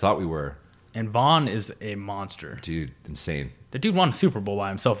you guys thought we were." And Vaughn is a monster. Dude, insane. The dude won a Super Bowl by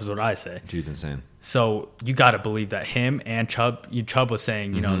himself is what I say. Dude's insane. So you got to believe that him and Chubb was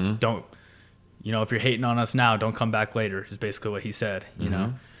saying, don't, if you're hating on us now, don't come back later, is basically what he said, you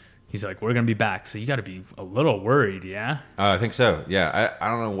know? He's like, we're going to be back. So you got to be a little worried, yeah? I think so. Yeah. I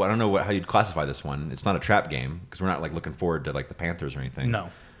don't know how you'd classify this one. It's not a trap game because we're not like looking forward to like the Panthers or anything. No.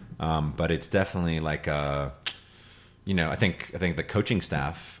 But it's definitely like, I think the coaching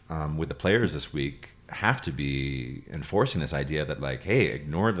staff with the players this week have to be enforcing this idea that like, hey,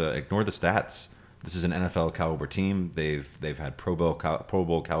 ignore the stats. This is an NFL caliber team. They've had Pro Bowl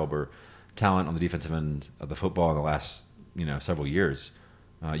caliber talent on the defensive end of the football in the last several years.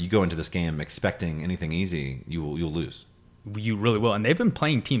 You go into this game expecting anything easy, you'll lose. You really will. And they've been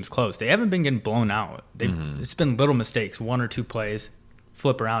playing teams close. They haven't been getting blown out. It's been little mistakes, 1 or 2 plays,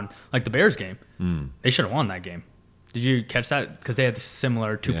 flip around. Like the Bears game, they should have won that game. Did you catch that? Because they had the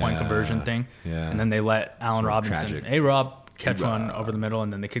similar 2-point conversion thing. Yeah. And then they let Allen Robinson, A-Rob, catch one over the middle,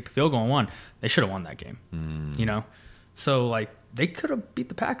 and then they kicked the field goal and won. They should have won that game, So, like, they could have beat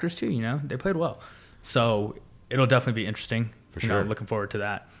the Packers, too, They played well. So, it'll definitely be interesting. For sure. Looking forward to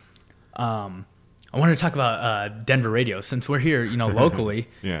that. I wanted to talk about Denver radio. Since we're here, locally,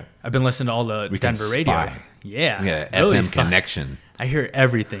 yeah. I've been listening to all the Denver radio. Yeah. Yeah, really FM connection. I hear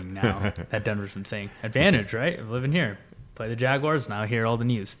everything now that Denver's been saying. Advantage, right? Of living here. Play the Jaguars, now I hear all the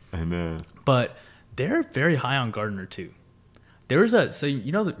news. I know. But they're very high on Gardner, too.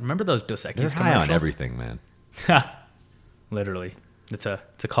 Remember those Dos Equis commercials? They're high on everything, man. Literally. It's a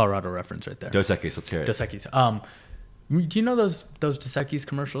Colorado reference right there. Dos Equis, let's hear it. Dos Equis. Do you know those Dos Equis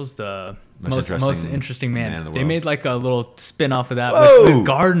commercials? The most interesting man in the world. They made like a little spin off of that with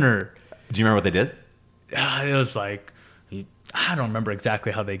Gardner. Do you remember what they did? It was like, I don't remember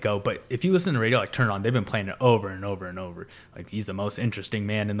exactly how they go, but if you listen to the radio, like turn it on, they've been playing it over and over and over. Like he's the most interesting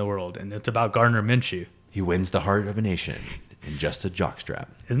man in the world, and it's about Gardner Minshew. He wins the heart of a nation in just a jockstrap.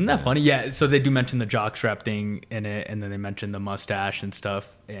 Isn't that funny? Yeah. So they do mention the jockstrap thing in it, and then they mention the mustache and stuff.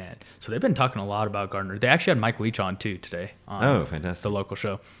 And so they've been talking a lot about Gardner. They actually had Mike Leach on too today. On fantastic! The local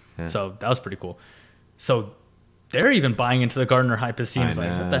show. Yeah. So that was pretty cool. So they're even buying into the Gardner hype. It seems like,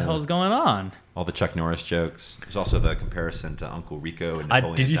 what the hell's going on? All the Chuck Norris jokes. There's also the comparison to Uncle Rico and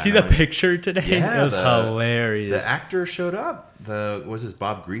Napoleon did you see the picture today? Yeah, it was hilarious. The actor showed up. Was this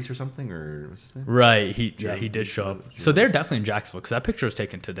Bob Grease or something, or what's his name? Right. He did show up. So they're definitely in Jacksonville because that picture was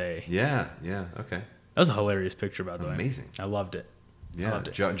taken today. Yeah. Okay. That was a hilarious picture, by the way. Amazing. I loved it. Yeah. I loved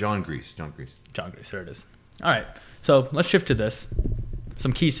it. John Grease. John Grease. There it is. All right. So let's shift to this.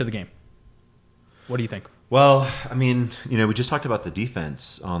 Some keys to the game. What do you think? Well, I mean, we just talked about the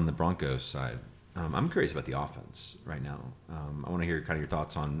defense on the Broncos side. I'm curious about the offense right now. I want to hear kind of your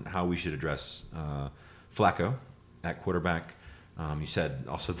thoughts on how we should address Flacco at quarterback. You said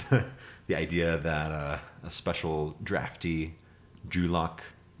also the idea that a special draftee, Drew Lock,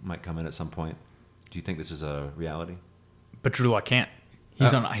 might come in at some point. Do you think this is a reality? But Drew Lock can't.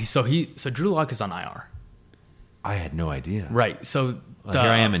 He's on. So Drew Lock is on IR. I had no idea. Right. So here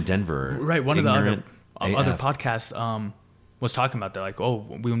I am in Denver. Right. One of the other podcasts was talking about that. Like, we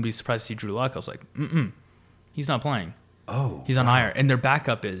wouldn't be surprised to see Drew Lock. I was like, he's not playing. Oh, he's on IR, and their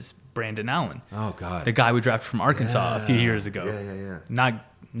backup is Brandon Allen. Oh God, the guy we drafted from Arkansas a few years ago. Yeah.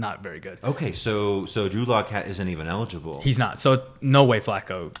 Not very good. Okay, so Drew Lock isn't even eligible. He's not. So no way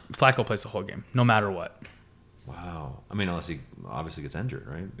Flacco plays the whole game, no matter what. Wow. I mean, unless he obviously gets injured,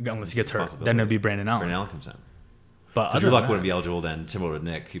 right? Unless he gets hurt, then it'll be Brandon Allen. Brandon Allen comes in. But so Drew Lock wouldn't be eligible then. Similar to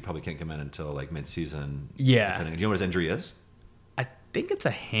Nick, he probably can't come in until like mid-season. Yeah. Do you know what his injury is? I think it's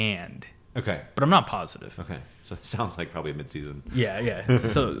a hand. Okay. But I'm not positive. Okay. So it sounds like probably a mid-season. Yeah.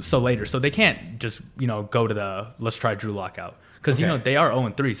 So later. So they can't just, go to let's try Drew Lock out. because they are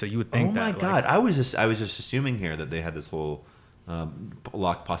 0-3, so you would think that. Oh my God, I was just assuming here that they had this whole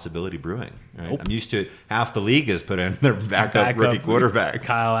lock possibility brewing. Right? Nope. I'm used to half the league has put in their backup rookie quarterback.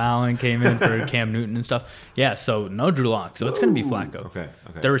 Kyle Allen came in for Cam Newton and stuff. Yeah, so no Drew Lock, so it's going to be Flacco. Okay.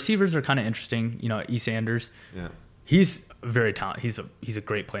 The receivers are kind of interesting. E. Sanders. Yeah. He's very talented. He's a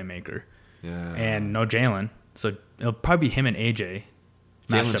great playmaker. Yeah. And no Jalen, so it'll probably be him and AJ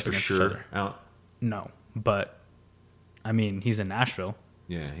matched up against each other. Out. No, but I mean he's in Nashville.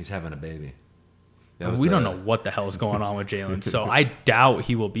 Yeah, he's having a baby. We don't know what the hell is going on with Jalen, so I doubt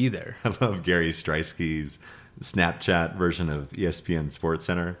he will be there. I love Gary Streisky's Snapchat version of ESPN Sports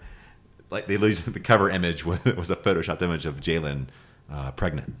Center. Like they lose the cover image was a photoshopped image of Jalen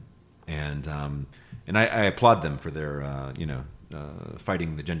pregnant, and I applaud them for their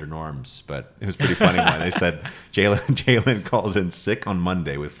fighting the gender norms. But it was pretty funny when they said Jalen calls in sick on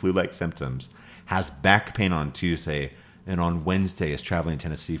Monday with flu-like symptoms, has back pain on Tuesday, and on Wednesday is traveling to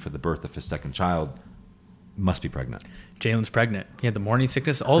Tennessee for the birth of his second child. Must be pregnant. Jalen's pregnant. He had the morning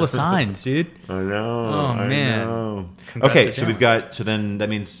sickness, all the signs, dude. I know. Oh, man. Know. Congrats Okay, to so Jalen. so then that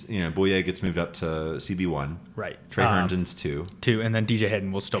means, Boye gets moved up to CB1. Right. Trey Herndon's 2. 2, and then DJ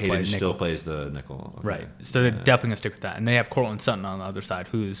Hayden will still play Hayden nickel. still plays the nickel. Okay. Right. So they're definitely going to stick with that. And they have Cortland Sutton on the other side,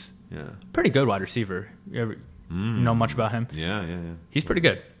 who's pretty good wide receiver. You ever know much about him? Yeah. He's pretty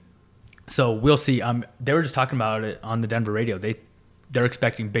good. So we'll see. They were just talking about it on the Denver radio. They're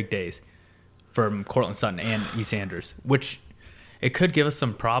expecting big days from Cortland Sutton and E. Sanders, which it could give us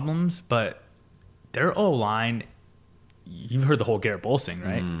some problems, but their O-line, you've heard the whole Garrett Bowles thing,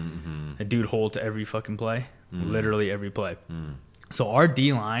 right? Mm-hmm. The dude holds every fucking play, literally every play. So our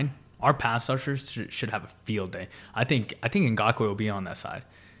D-line, our pass rushers should have a field day. I think Ngakoue will be on that side.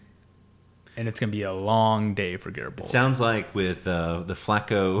 And it's going to be a long day for Garrett Bowles. It sounds like with the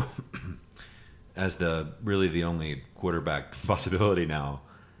Flacco as really the only quarterback possibility now.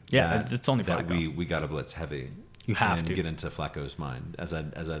 Yeah, it's only that Flacco. we got to blitz heavy. You have and to get into Flacco's mind as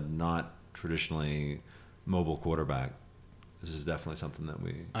a not traditionally mobile quarterback. This is definitely something that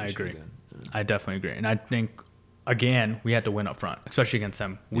we agree. Get. Yeah. I definitely agree, and I think again we had to win up front, especially against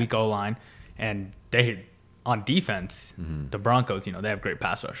them weak O line, and they on defense the Broncos. They have great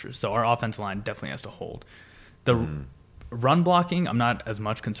pass rushers, so our offensive line definitely has to hold. The run blocking, I'm not as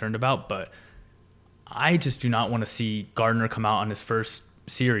much concerned about, but I just do not want to see Gardner come out on his first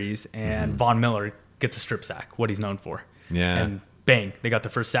series and Von Miller gets a strip sack, what he's known for. Yeah. And bang, they got the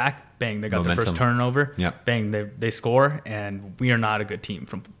first sack. Bang, they got Momentum. the first turnover. Yep. Bang, they score, and we are not a good team.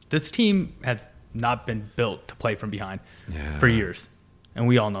 This team has not been built to play from behind for years, and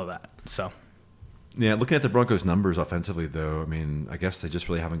we all know that. So. Yeah, looking at the Broncos' numbers offensively, though, I mean, I guess they just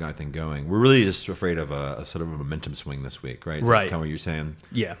really haven't got anything going. We're really just afraid of a sort of a momentum swing this week, right? So Right. That's kind of what you're saying.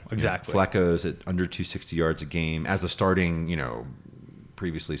 Yeah, exactly. Flacco's at under 260 yards a game as the starting,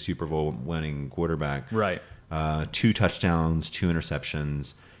 previously Super Bowl winning quarterback. Right. 2 touchdowns, 2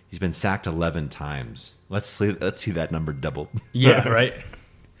 interceptions. He's been sacked 11 times. Let's see that number doubled. Yeah, right.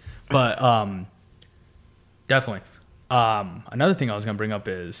 But definitely. Another thing I was going to bring up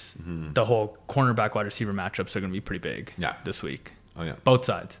is the whole cornerback wide receiver matchups are going to be pretty big this week. Oh, yeah. Both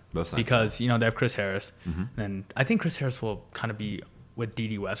sides. Because, they have Chris Harris. And I think Chris Harris will kind of be with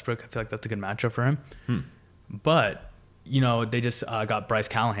D.D. Westbrook. I feel like that's a good matchup for him. But, they just got Bryce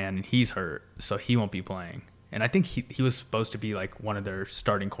Callahan, and he's hurt, so he won't be playing. And I think he was supposed to be like one of their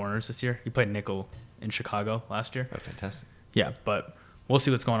starting corners this year. He played nickel in Chicago last year. Oh, fantastic. Yeah, but we'll see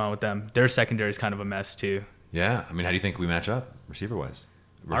what's going on with them. Their secondary is kind of a mess, too. Yeah. I mean, how do you think we match up receiver-wise?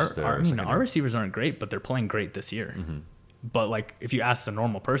 Our receivers aren't great, but they're playing great this year. But, if you ask a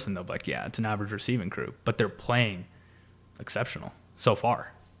normal person, they'll be like, yeah, it's an average receiving crew. But they're playing exceptional so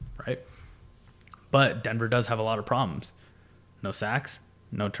far, right? But Denver does have a lot of problems. No sacks,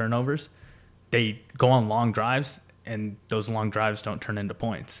 no turnovers. They go on long drives, and those long drives don't turn into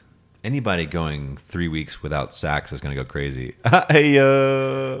points. Anybody going 3 weeks without sacks is going to go crazy.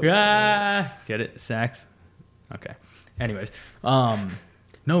 Yeah, get it? Sacks? Okay. Anyways,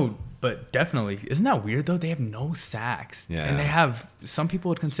 no, but definitely. Isn't that weird, though? They have no sacks. Yeah. And they have, some people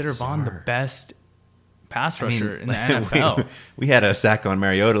would consider Vaughn the best pass rusher in the NFL. We had a sack on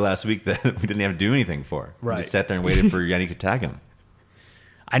Mariota last week that we didn't have to do anything for. Right. We just sat there and waited for Yannick to tag him.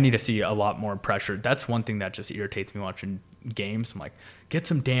 I need to see a lot more pressure. That's one thing that just irritates me watching games. I'm like, get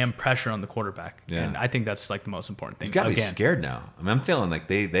some damn pressure on the quarterback. Yeah. And I think that's the most important thing. You've got to be scared now. I mean, I'm feeling like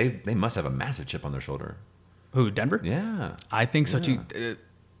they must have a massive chip on their shoulder. Who, Denver? Yeah. I think so too.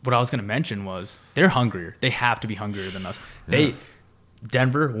 What I was going to mention was they're hungrier. They have to be hungrier than us.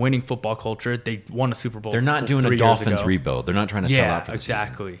 Denver, winning football culture. They won a Super Bowl. They're not doing a Dolphins rebuild. They're not trying to sell out for the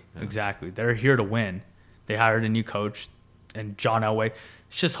season. Exactly. They're here to win. They hired a new coach. and John Elway.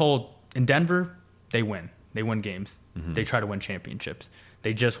 It's just in Denver, they win. They win games. Mm-hmm. They try to win championships.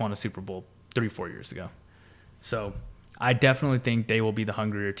 They just won a Super Bowl 3-4 years ago. So I definitely think they will be the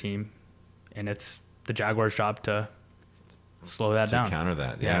hungrier team, and it's the Jaguars' job to slow that down. Counter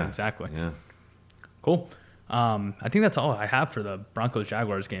that. Yeah, exactly. Yeah. Cool. I think that's all I have for the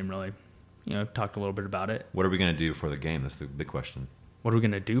Broncos-Jaguars game, really. Talked a little bit about it. What are we going to do for the game? That's the big question. What are we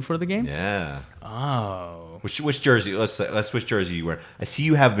going to do for the game? Yeah. Oh. Which jersey? Let's which jersey you wear. I see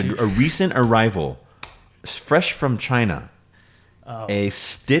you have a recent arrival, fresh from China. Oh. A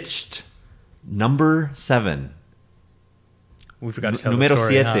stitched number 7. We forgot to tell Numero the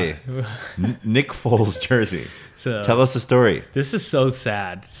story. siete. Huh? Nick Foles jersey. So, tell us the story. This is so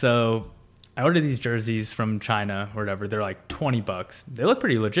sad. So I ordered these jerseys from China or whatever. They're like $20. They look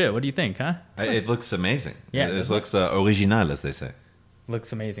pretty legit. What do you think, huh? It looks amazing. Yeah. It looks original, as they say.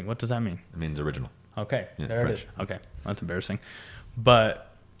 Looks amazing. What does that mean? It means original. Okay. Yeah, there French. it is. Okay. That's embarrassing.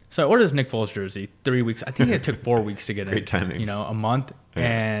 But so I ordered this Nick Foles jersey 3 weeks. I think it took 4 weeks to get it. Great timing. A month. Yeah.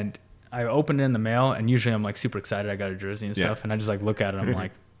 And I opened it in the mail, and usually I'm like super excited I got a jersey and stuff. And I just like look at it. I'm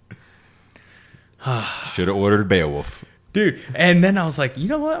like, should have ordered Beowulf. Dude, and then I was like, you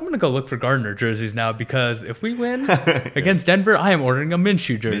know what? I'm going to go look for Gardner jerseys now, because if we win against Denver, I am ordering a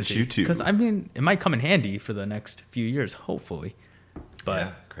Minshew jersey. Minshew too. Because, it might come in handy for the next few years, hopefully. But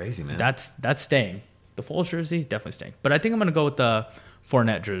yeah, crazy, man. That's staying. The Foles jersey, definitely staying. But I think I'm going to go with the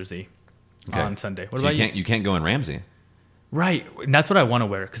Fournette jersey on Sunday. What about you? You can't go in Ramsey. Right. And that's what I want to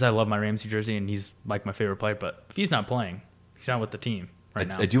wear, because I love my Ramsey jersey, and he's like my favorite player. But if he's not playing, he's not with the team. Right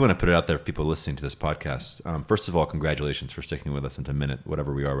now. I do want to put it out there for people listening to this podcast. First of all, congratulations for sticking with us into minute,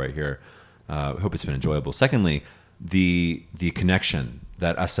 whatever we are right here. I hope it's been enjoyable. Secondly, the connection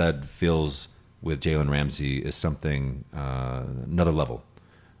that Asad feels with Jalen Ramsey is something, another level.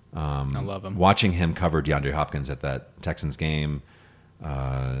 I love him. Watching him cover DeAndre Hopkins at that Texans game,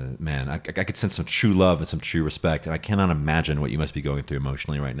 man, I could sense some true love and some true respect. And I cannot imagine what you must be going through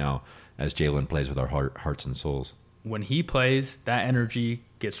emotionally right now as Jalen plays with our hearts and souls. When he plays, that energy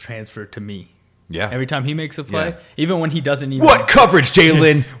gets transferred to me. Yeah. Every time he makes a play, even when he doesn't even... What coverage,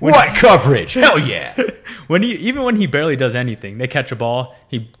 Jalen? What coverage? Hell yeah. Even when he barely does anything, they catch a ball,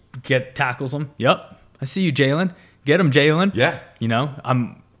 he tackles them. Yep. I see you, Jalen. Get him, Jalen. Yeah.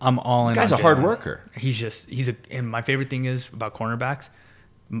 I'm all in. The guy's on a hard Jalen. worker. And my favorite thing is about cornerbacks.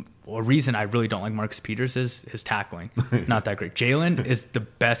 A reason I really don't like Marcus Peters is his tackling. Not that great. Jalen is the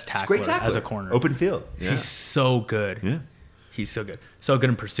best tackler as a corner. Open field. Yeah. He's so good. Yeah. He's so good. So good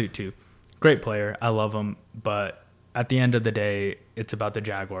in pursuit, too. Great player. I love him. But at the end of the day, it's about the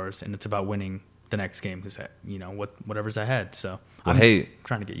Jaguars, and it's about winning the next game, because, whatever's ahead. So I'm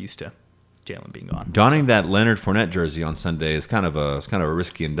trying to get used to Jalen being gone. Donning that Leonard Fournette jersey on Sunday is kind of a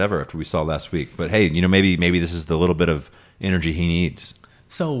risky endeavor after we saw last week. But hey, maybe this is the little bit of energy he needs.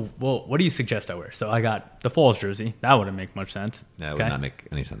 So, what do you suggest I wear? So I got the Foles jersey. That wouldn't make much sense. That would not make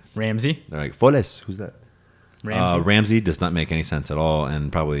any sense. Ramsey. They're like, Foles, who's that? Ramsey. Ramsey does not make any sense at all,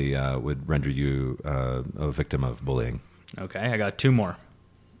 and probably would render you a victim of bullying. Okay, I got 2 more.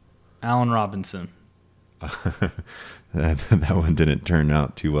 Allen Robinson. That one didn't turn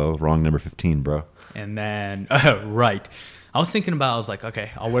out too well. Wrong number 15, bro. And then, right. I was thinking about, I was like,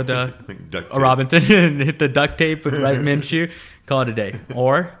 okay, I'll wear the Duct Robinson and hit the duct tape with right Minshew, call it a day.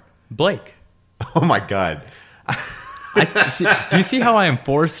 Or Blake. Oh, my God. Do you see how I am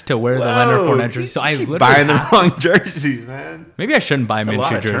forced to wear the Leonard Fournette jersey? So I literally buying the wrong jerseys, man. Maybe I shouldn't buy a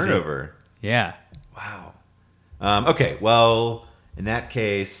Minshew jersey. Turnover. Yeah. Wow. Okay, well, in that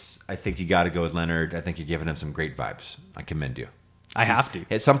case, I think you got to go with Leonard. I think you're giving him some great vibes. I commend you. I have to.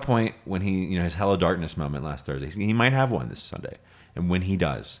 At some point, when he, his Hello Darkness moment last Thursday, he might have one this Sunday. And when he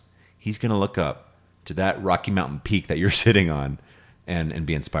does, he's going to look up to that Rocky Mountain peak that you're sitting on and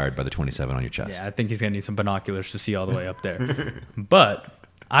be inspired by the 27 on your chest. Yeah, I think he's going to need some binoculars to see all the way up there. But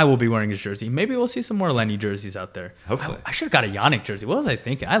I will be wearing his jersey. Maybe we'll see some more Lenny jerseys out there. Hopefully. I should have got a Yannick jersey. What was I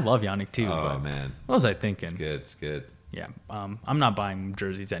thinking? I love Yannick too. Oh, man. What was I thinking? It's good. Yeah, I'm not buying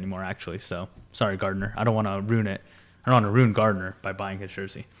jerseys anymore, actually. So, sorry, Gardner. I don't want to ruin it. I don't want to ruin Gardner by buying his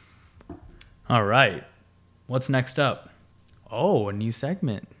jersey. All right. What's next up? Oh, a new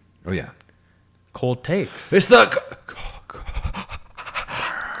segment. Oh, yeah. Cold Takes. It's the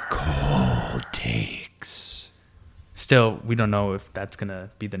Cold Takes. Still, we don't know if that's going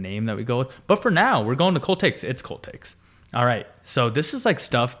to be the name that we go with. But for now, we're going to Cold Takes. It's Cold Takes. All right. So this is like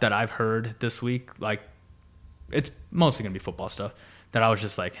stuff that I've heard this week. Like, it's mostly going to be football stuff that I was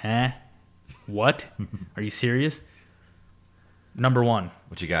just like, huh? What? Are you serious? Number 1.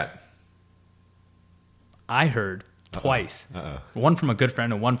 What you got? I heard twice. One from a good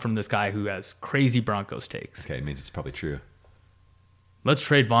friend and one from this guy who has crazy Broncos takes. Okay, it means it's probably true. Let's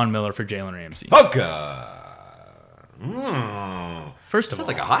trade Von Miller for Jalen Ramsey. Oh, God. First of Sounds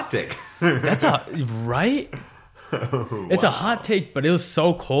all, like a hot take. that's right? It's a hot take, but it was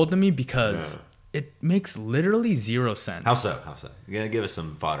so cold to me because it makes literally zero sense. How so? You're going to give us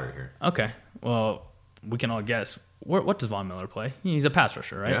some fodder here. Okay. Well, we can all guess. What does Von Miller play? He's a pass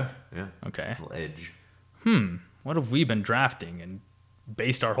rusher, right? Yeah. Okay. A little edge. What have we been drafting and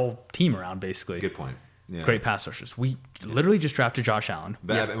based our whole team around, basically? Good point. Yeah. Great pass rushers. We literally just drafted Josh Allen.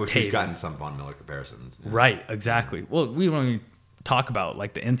 Which he's gotten some Von Miller comparisons. Yeah. Right, exactly. Well, we don't even talk about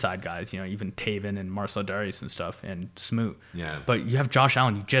like the inside guys, even Taven and Marcel Darius and stuff and Smoot. Yeah. But you have Josh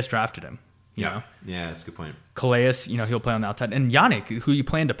Allen, you just drafted him. You know? Yeah, that's a good point. Calais, he'll play on the outside. And Yannick, who you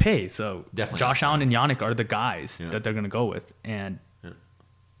plan to pay. So Definitely. Josh Allen and Yannick are the guys that they're going to go with. And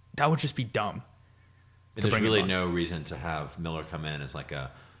that would just be dumb. And there's really no reason to have Miller come in as like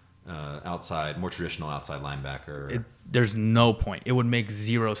a more traditional outside linebacker. There's no point. It would make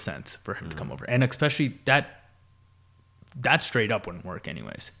zero sense for him to come over. And especially that straight up wouldn't work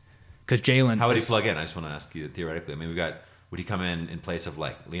anyways. Because Jalen... How would he plug in? I just want to ask you theoretically. I mean, would he come in place of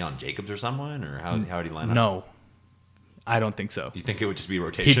like Leon Jacobs or someone? Or how would he line up? No. I don't think so. You think it would just be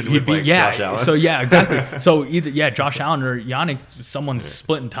rotation He'd be, Josh Allen? So, exactly. So, either, Josh Allen or Yannick, someone's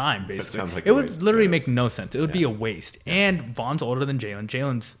splitting time, basically. That sounds like it would literally make no sense. It would be a waste. Yeah. And Von's older than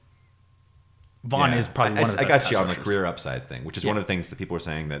Jalen. Von is probably one of the best I got you on the rushers. career upside thing, which is one of the things that people were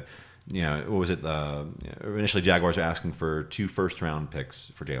saying that, what was it? Initially, Jaguars were asking for 2 first-round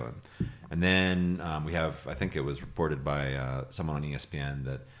picks for Jalen. And then we have, I think it was reported by someone on ESPN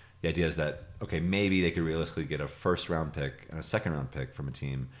that the idea is that, okay, maybe they could realistically get a first-round pick and a second-round pick from a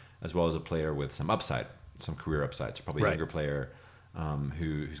team, as well as a player with some upside, some career upside. So probably a younger player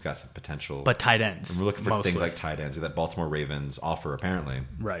who's got some potential. But tight ends. And we're looking for mostly. things like tight ends that Baltimore Ravens offer, apparently.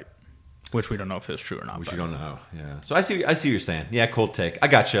 Right. Which we don't know if it's true or not. Which you don't know, yeah. So I see what you're saying. Yeah, cold take. I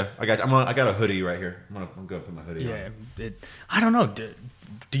got you. I got a hoodie right here. I'm gonna put my hoodie on. I don't know.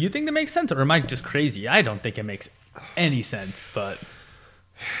 Do you think that makes sense, or am I just crazy? I don't think it makes any sense, but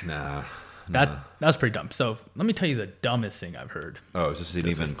nah. That's pretty dumb. So let me tell you the dumbest thing I've heard. Oh, is this an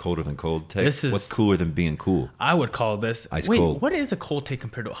even colder than cold take? This is, what's cooler than being cool? I would call this ice cold. What is a cold take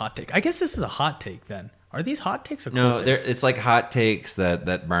compared to a hot take? I guess this is a hot take then. Are these hot takes or cold No, takes? it's like hot takes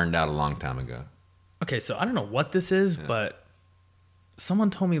that burned out a long time ago. Okay, so I don't know what this is, but someone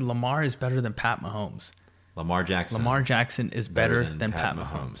told me Lamar is better than Pat Mahomes. Lamar Jackson is better than Pat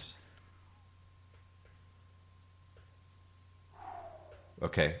Mahomes.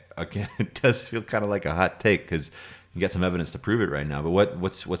 Okay, again, it does feel kind of like a hot take because you got some evidence to prove it right now. But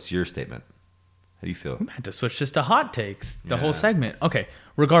what's your statement? How do you feel? We might have to switch this to hot takes, the whole segment. Okay,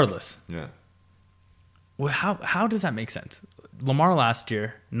 regardless. Yeah. Well, how does that make sense? Lamar last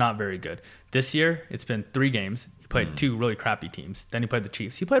year, not very good. This year, it's been 3 games. He played 2 really crappy teams. Then he played the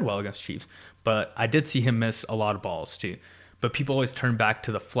Chiefs. He played well against the Chiefs, but I did see him miss a lot of balls too. But people always turn back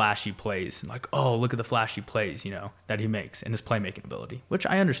to the flashy plays. Like, oh, look at the flashy plays, that he makes and his playmaking ability, which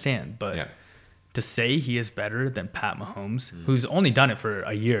I understand. But to say he is better than Pat Mahomes, who's only done it for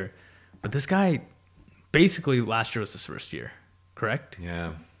a year, but this guy, basically last year was his first year, correct?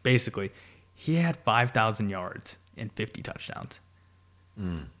 Yeah. Basically. He had 5,000 yards and 50 touchdowns.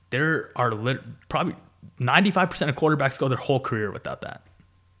 There are probably 95% of quarterbacks go their whole career without that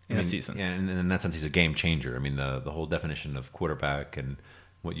in a season. Yeah, and in that sense, he's a game changer. I mean, the whole definition of quarterback and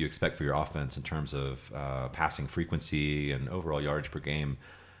what you expect for your offense in terms of passing frequency and overall yardage per game,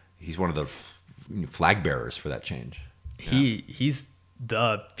 he's one of the flag bearers for that change. He's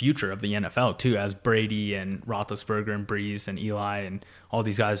the future of the NFL, too, as Brady and Roethlisberger and Breeze and Eli and all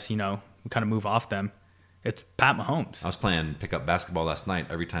these guys, we kind of move off them. It's Pat Mahomes. I was playing pickup basketball last night.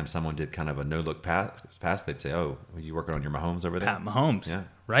 Every time someone did kind of a no-look pass, they'd say, oh, are you working on your Mahomes over there? Pat Mahomes,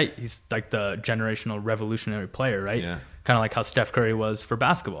 right? He's like the generational revolutionary player, right? Yeah. Kind of like how Steph Curry was for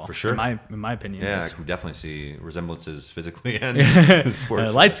basketball. For sure. In my opinion. Yeah, I can definitely see resemblances physically and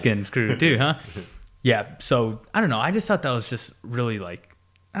sports. Light-skinned crew, too, huh? Yeah, so, I don't know. I just thought that was just really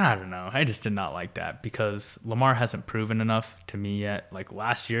I don't know. I just did not like that because Lamar hasn't proven enough to me yet. Like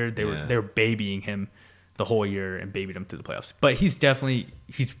last year, they were babying him the whole year and babied him through the playoffs. But he's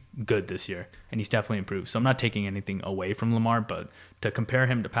good this year, and he's definitely improved. So I'm not taking anything away from Lamar, but to compare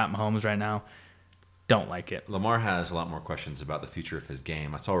him to Pat Mahomes right now, don't like it. Lamar has a lot more questions about the future of his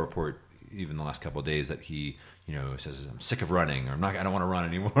game. I saw a report even the last couple of days that he, says, I'm sick of running, or I don't want to run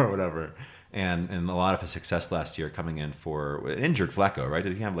anymore, or whatever. And a lot of his success last year coming in for an injured Flacco, right?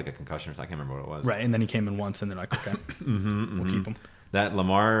 Did he have like a concussion or something? I can't remember what it was. Right, and then he came in once, and they're like, okay, we'll keep him. That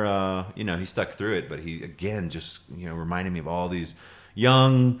Lamar, he stuck through it, but he, again, just, reminded me of all these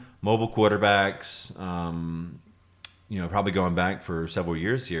young mobile quarterbacks, probably going back for several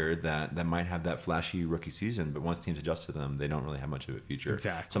years here, that might have that flashy rookie season, but once teams adjust to them, they don't really have much of a future.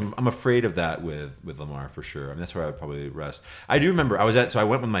 Exactly. So I'm afraid of that with Lamar for sure. I mean, that's where I would probably rest. I do remember I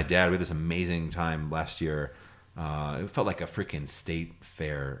went with my dad. We had this amazing time last year. It felt like a freaking state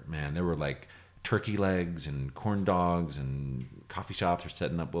fair, man. There were like turkey legs and corn dogs, and coffee shops are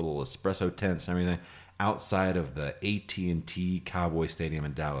setting up little espresso tents and everything outside of the AT&T Cowboy Stadium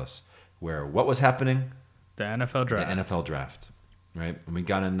in Dallas, where what was happening? The NFL draft. The NFL draft, right? When we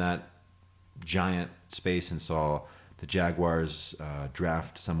got in that giant space and saw the Jaguars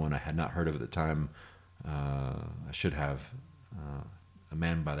draft someone I had not heard of at the time, I should have, a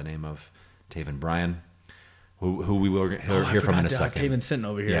man by the name of Taven Bryan, who we will hear from in a second. Taven's sitting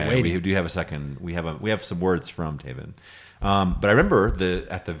over here yeah, waiting. We do have a second. We have some words from Taven. But I remember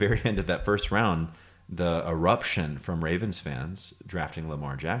at the very end of that first round, the eruption from Ravens fans drafting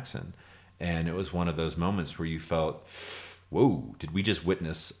Lamar Jackson. And it was one of those moments where you felt, whoa, did we just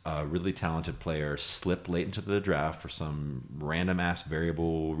witness a really talented player slip late into the draft for some random ass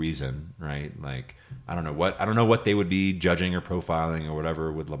variable reason, right? Like, I don't know what they would be judging or profiling or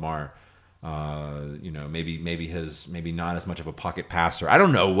whatever with Lamar. Maybe not as much of a pocket passer. I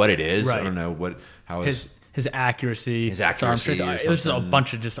don't know what it is. Right. I don't know how his accuracy. His accuracy. It was a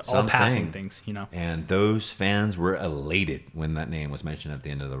bunch of just all passing things, And those fans were elated when that name was mentioned at the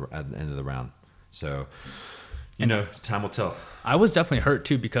end of the round. So, time will tell. I was definitely hurt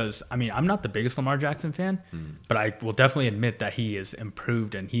too because I'm not the biggest Lamar Jackson fan, but I will definitely admit that he is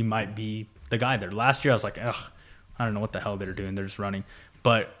improved and he might be the guy there. Last year I was like, ugh, I don't know what the hell they're doing. They're just running.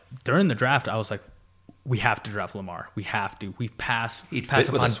 But during the draft, I was like, we have to draft Lamar. We have to. We pass. He'd pass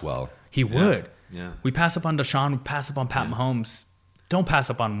fit with us well. He would. Yeah. We pass up on Deshaun. We pass up on Pat Mahomes. Don't pass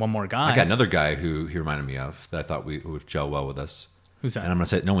up on one more guy. I got another guy who he reminded me of that I thought would gel well with us. Who's that? And I'm going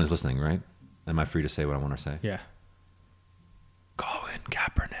to say, no one's listening, right? Am I free to say what I want to say? Yeah. Colin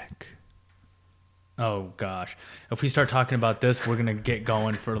Kaepernick. Oh, gosh. If we start talking about this, we're going to get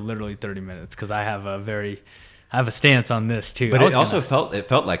going for literally 30 minutes because I have a stance on this, too. But it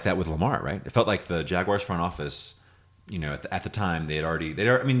felt like that with Lamar, right? It felt like the Jaguars front office, at the time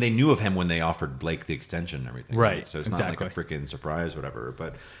they knew of him when they offered Blake the extension and everything. Right. So it's not like a freaking surprise or whatever.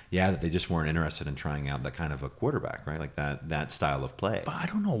 But yeah, they just weren't interested in trying out that kind of a quarterback, right? Like that style of play. But I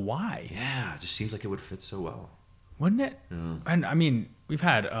don't know why. Yeah, it just seems like it would fit so well. Wouldn't it? Yeah. And we've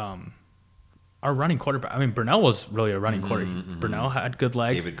had our running quarterback. Burnell was really a running quarterback. Mm-hmm. Burnell had good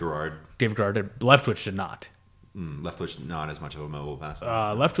legs. David Garrard did. Leftwich did not. Leftwich not as much of a mobile passer.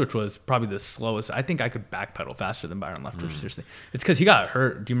 Leftwich was probably the slowest. I think I could backpedal faster than Byron Leftwich. Seriously, it's because he got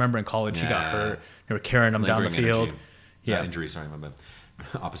hurt. Do you remember in college he got hurt? They were carrying him down the field. Energy. Yeah, injury. Sorry, my bad.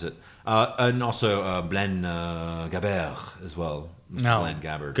 Opposite. And also Blaine Gabbert as well. Blaine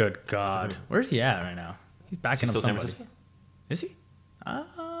Gabbert. Good God, where's he at right now? He's backing up somebody. Is he?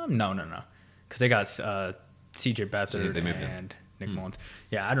 No. Because they got C.J. Beathard and Nick Mullins.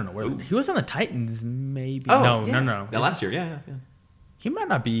 Yeah, I don't know where. He was on the Titans, maybe. No. Last year, yeah. He might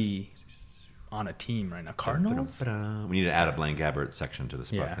not be on a team right now. Cardinals? We need to add a Blaine Gabbert section to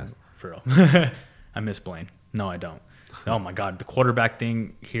this podcast. For real. I miss Blaine. No, I don't. Oh, my God. The quarterback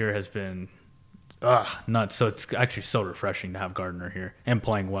thing here has been nuts. So it's actually so refreshing to have Gardner here and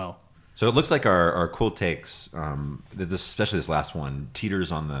playing well. So it looks like our cold takes, especially this last one,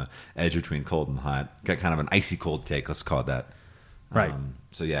 teeters on the edge between cold and hot. Got kind of an icy cold take. Let's call it that. Right.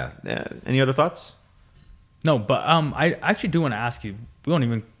 So yeah. Any other thoughts? No, but I actually do want to ask you. We won't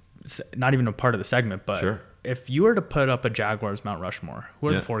even, not even a part of the segment, but sure. If you were to put up a Jaguars Mount Rushmore, who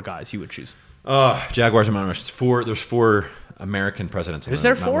are the four guys you would choose? Jaguars Mount Rushmore. There's four American presidents. Is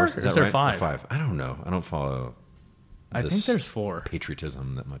there four? Or is there right? five? Or five? I don't know. I don't follow. I think there's four.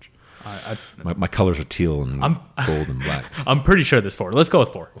 Patriotism that much. My colors are teal and gold and black. I'm pretty sure there's four. Let's go with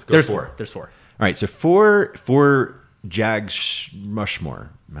four. There's four. There's four. All right. So four Jags Rushmore.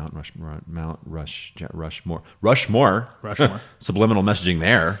 Mount Rushmore. Subliminal messaging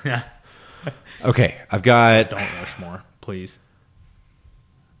there. Yeah. Okay. I've got. Don't Rushmore, please.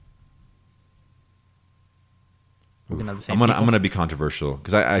 We're gonna have the same. I'm gonna be controversial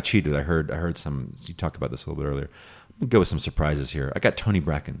because I cheated. I heard some. You talked about this a little bit earlier. I'm gonna go with some surprises here. I got Tony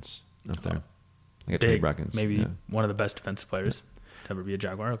Brackens up there. I got Tony Brackens. Maybe one of the best defensive players to ever be a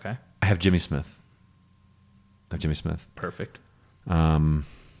Jaguar. Okay. I have Jimmy Smith. Perfect.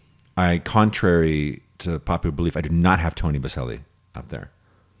 Contrary to popular belief, I do not have Tony Baselli up there.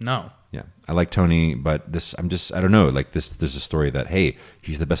 No. Yeah, I like Tony, but I don't know. Like this, there's a story that hey,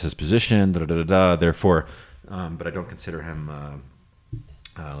 he's the best at his position. Therefore, but I don't consider him,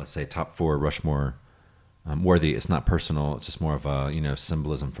 let's say, top four Rushmore worthy. It's not personal. It's just more of a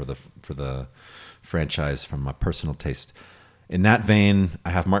symbolism for franchise from my personal taste. In that vein,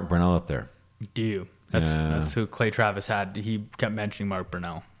 I have Mark Brunell up there. Do you? That's who Clay Travis had. He kept mentioning Mark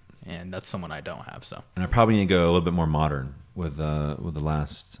Brunell, and that's someone I don't have. So, and I probably need to go a little bit more modern with the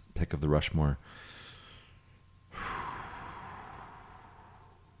last pick of the Rushmore.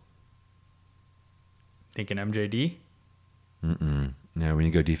 Thinking MJD? No, we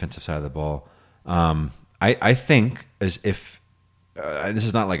need to go defensive side of the ball. I think as if this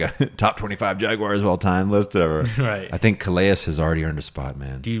is not like a top 25 Jaguars of all time list, or right. I think Calais has already earned a spot,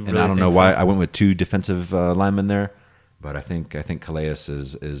 man. Do you and really I don't know think why so? I went with 2 defensive linemen there, but I think Calais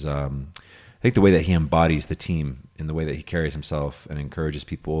is I think the way that he embodies the team and the way that he carries himself and encourages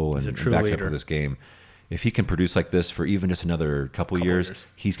people and backs up with this game. If he can produce like this for even just another couple years,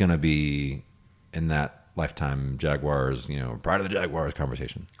 he's going to be in that lifetime Jaguars, pride of the Jaguars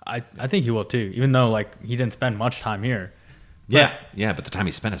conversation. I think he will too, even though like he didn't spend much time here. Yeah, but the time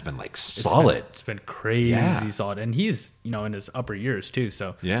he spent has been like solid. It's been crazy solid, and he's in his upper years too.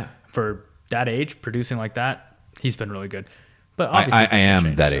 So for that age, producing like that, he's been really good. But obviously, I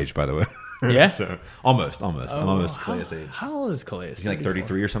am that age, by the way. Yeah, so almost. I'm almost Calais age. How old is Calais? Is he like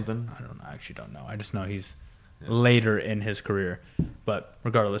 33 or something? I don't know. I actually don't know. I just know he's later in his career. But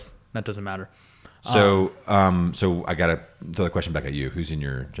regardless, that doesn't matter. So, so I got to throw the question back at you. Who's in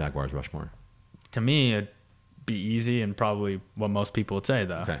your Jaguars Rushmore? To me, it'd be easy and probably what most people would say,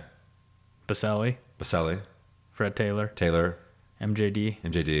 though. Okay. Baselli, Fred Taylor,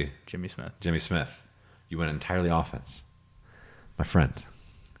 MJD, Jimmy Smith. You went entirely offense, my friend.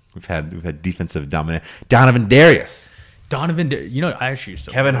 We've had defensive dominant. Donovan Darius. I actually used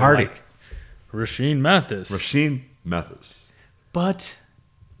to Kevin Hardy. Like Rasheed Mathis. But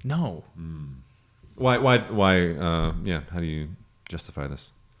no. Why? How do you justify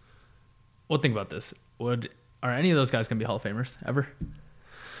this? Well, think about this. Are any of those guys going to be Hall of Famers ever?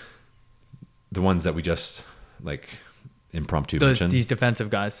 The ones that we just impromptu mentioned. These defensive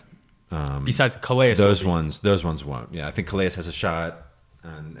guys. Besides Calais. Those ones won't. Yeah, I think Calais has a shot,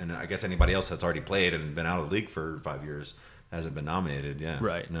 and I guess anybody else that's already played and been out of the league for 5 years hasn't been nominated. Yeah,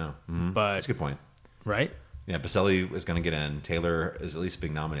 right. No, but that's a good point. Right. Yeah, Baselli is going to get in. Taylor is at least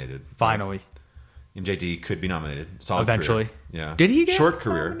being nominated. Finally. MJD could be nominated. Solid eventually. Career. Yeah. Did he get short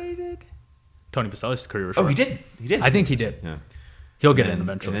nominated? Career? Tony Baselli's career was short. Oh, he did. I think he did. Yeah. He'll get in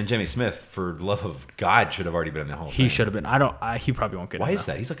eventually. And then Jimmy Smith, for the love of God, should have already been in the Hall of Fame. He should have been. He probably won't get in. Why is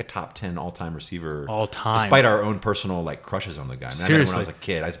that? He's like a top 10 all-time receiver. All time. Despite our own personal crushes on the guy. I met him when I was a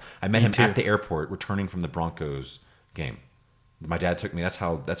kid. I met him at the airport returning from the Broncos game. My dad took me. That's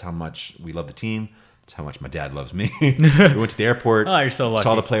how much we love the team. That's how much my dad loves me. We went to the airport. Oh, you're so lucky.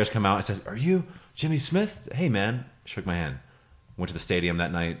 Saw the players come out and said, "Are you Jimmy Smith?" Hey, man. Shook my hand. Went to the stadium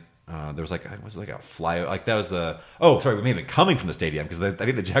that night. There was a fly. That was the. Oh, sorry. We may have been coming from the stadium because I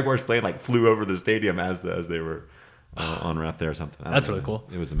think the Jaguars plane flew over the stadium as they were en route there or something. That's really cool.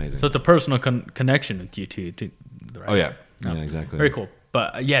 It was amazing. So it's a personal connection with you too. Right? Oh yeah. Yeah, exactly. Very cool.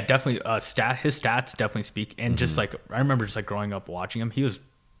 But yeah, definitely. His stats definitely speak. And just I remember just growing up watching him. He was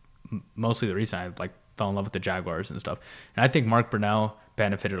mostly the reason I fell in love with the Jaguars and stuff. And I think Mark Brunell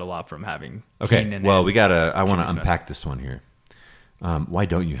benefited a lot from having. Okay. Keenan well, I want to unpack this one here. Why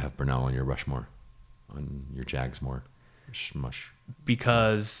don't you have Brunell on your Rushmore, on your Jags more? Shmush.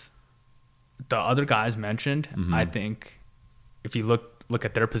 Because the other guys mentioned, I think if you look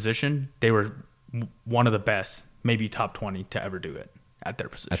at their position, they were one of the best, maybe top 20 to ever do it at their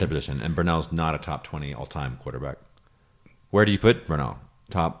position. And Brunell's not a top 20 all-time quarterback. Where do you put Brunell?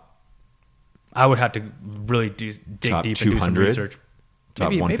 Top? I would have to really dig deep and do some research.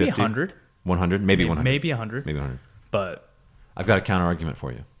 Top 150? Maybe 100. 100? Maybe 100. Maybe 100. Maybe 100. But I've got a counter argument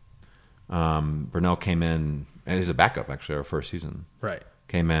for you. Brunell came in, and he's a backup actually our first season. Right.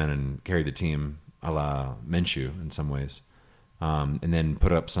 Came in and carried the team a la Minshew in some ways, and then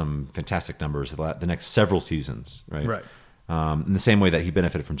put up some fantastic numbers the next several seasons. Right. Right. In the same way that he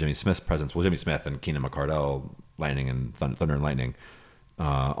benefited from Jimmy Smith's presence. Well, Jimmy Smith and Keenan McCardell, Lightning and Thunder and Lightning,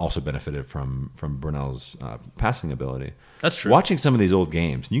 also benefited from Brunell's passing ability. That's true. Watching some of these old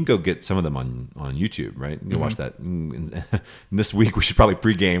games, you can go get some of them on YouTube, right? You can watch that. And this week we should probably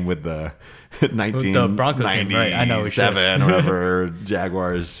pregame with the 1997 or whatever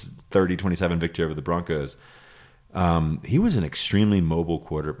Jaguars 30-27 victory over the Broncos. He was an extremely mobile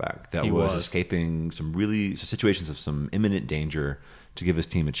quarterback that was escaping some situations of some imminent danger to give his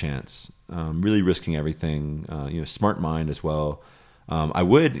team a chance. Really risking everything. Smart mind as well.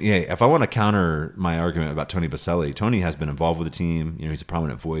 If I want to counter my argument about Tony Baselli, Tony has been involved with the team. He's a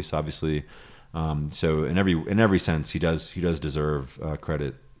prominent voice, obviously. So in every sense, he does deserve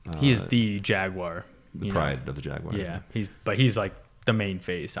credit. He is the Jaguar, the pride of the Jaguars. Yeah, he's the main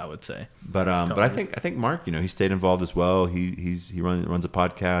face, I would say. But I think Mark, he stayed involved as well. He runs a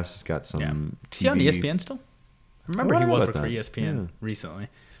podcast. He's got some TV. Is he on ESPN still? I remember he was working for ESPN recently.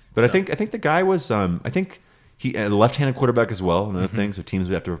 But I think the guy was I think he a left-handed quarterback as well. Another thing, so teams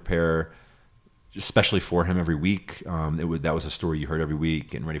would have to prepare especially for him every week. That was a story you heard every week,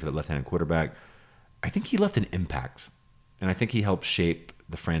 getting ready for the left-handed quarterback. I think he left an impact, and I think he helped shape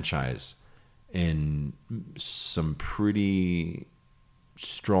the franchise in some pretty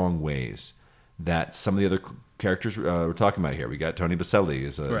strong ways that some of the other characters we're talking about here. We got Tony Baselli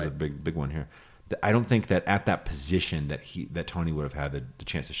is a big one here. I don't think that at that position that Tony would have had the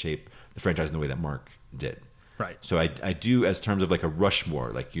chance to shape the franchise in the way that Mark did. Right. So I do, as terms of like a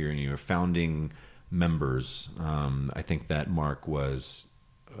Rushmore, like your founding members. I think that Mark would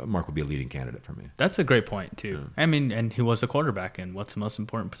be a leading candidate for me. That's a great point too. Yeah. I mean, and he was a quarterback, and what's the most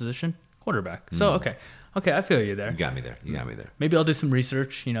important position? Quarterback. So okay, I feel you there. You got me there. Maybe I'll do some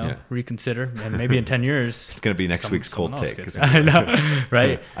research. Reconsider, and maybe in 10 years it's going to be next week's cold take. I know,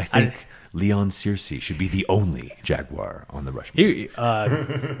 right? I think Leon Searcy should be the only Jaguar on the Rushmore.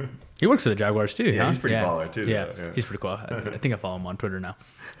 He works for the Jaguars too. Yeah, huh? he's pretty baller too. Yeah, he's pretty cool. I think I follow him on Twitter now.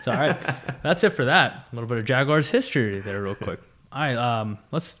 So all right, that's it for that. A little bit of Jaguars history there, real quick. All right,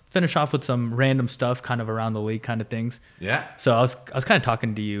 let's finish off with some random stuff, kind of around the league, kind of things. Yeah. So I was kind of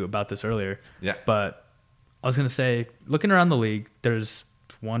talking to you about this earlier. Yeah. But I was gonna say, looking around the league, there's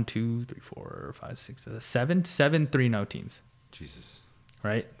 1, 2, 3, 4, 5, 6, 7 3-0 teams. Jesus.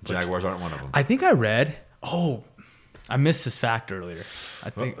 Right. Jaguars aren't one of them. I think I read. I missed this fact earlier. I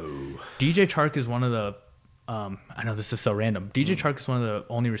think DJ Chark is one of the. I know this is so random. DJ Chark is one of the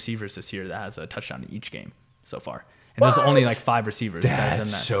only receivers this year that has a touchdown in each game so far. And there's only like 5 receivers that have done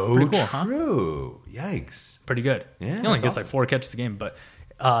that. So pretty cool, huh? True. Yikes. Pretty good. Yeah, he only gets like 4 catches a game, but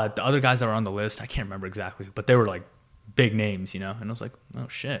the other guys that were on the list, I can't remember exactly, but they were like big names, And I was like, oh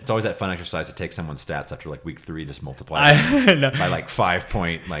shit. It's always that fun exercise to take someone's stats after like week 3, just multiply by like 5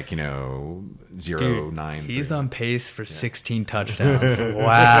 point, 0.9. He's on pace for 16 touchdowns.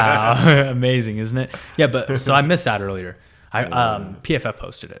 Wow. Amazing, isn't it? Yeah, but so I missed that earlier. PFF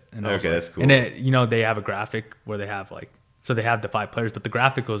posted it. And okay, that's cool. And it, they have a graphic where they have so they have the 5 players, but the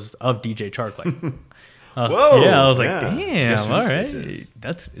graphic was of DJ Chark. Whoa. Yeah, I was like, damn, all right.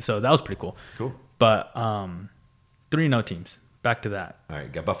 So that was pretty cool. Cool. But 3-0 teams. Back to that. All right,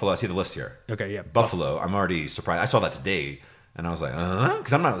 got Buffalo. I see the list here. Okay, yeah. Buffalo. I'm already surprised. I saw that today, and I was like,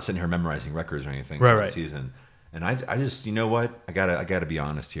 because I'm not sitting here memorizing records or anything for the season. And I just, you know what? I gotta be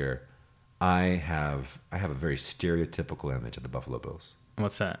honest here. I have a very stereotypical image of the Buffalo Bills.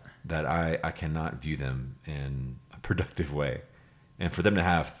 What's that? That I cannot view them in a productive way, and for them to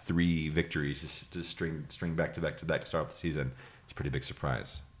have 3 victories to string back to back to start off the season, it's a pretty big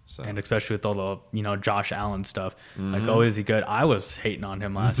surprise. So. And especially with all the Josh Allen stuff, like, oh, is he good? I was hating on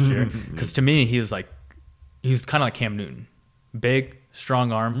him last year because to me he was kind of like Cam Newton, big,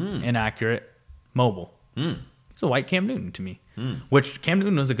 strong arm, inaccurate, mobile. He's a white Cam Newton to me. Which Cam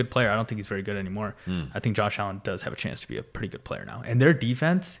Newton was a good player. I don't think he's very good anymore. I think Josh Allen does have a chance to be a pretty good player now, and their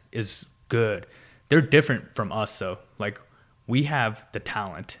defense is good. They're different from us, though. Like, we have the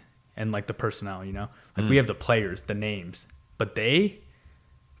talent and like the personnel, like we have the players, the names, but they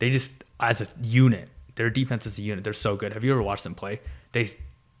just, as a unit, their defense is a unit. They're so good. Have you ever watched them play? They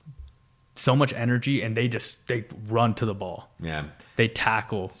so much energy, and they run to the ball. Yeah. They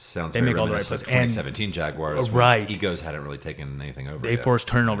tackle. Sounds they very make all the right plays. 2017 Jaguars. Right. Egos hadn't really taken anything over. They forced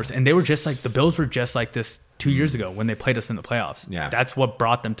turnovers, and they were just like the Bills were just like this 2 years ago when they played us in the playoffs. Yeah. That's what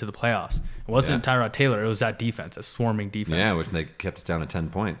brought them to the playoffs. It wasn't Tyrod Taylor. It was that defense, a swarming defense. Yeah, which they kept us down to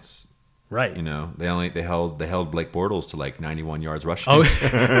 10 points. Right. They held Blake Bortles to like 91 yards rushing. Oh,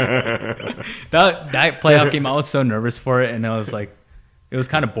 that playoff game, I was so nervous for it, and it was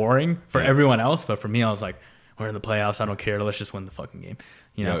kind of boring for everyone else, but for me, I was like, we're in the playoffs. I don't care. Let's just win the fucking game.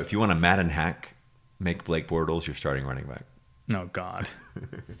 If you want a Madden hack, make Blake Bortles your starting running back. Oh God.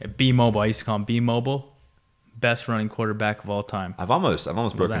 B Mobile. I used to call him B Mobile. Best running quarterback of all time. I've almost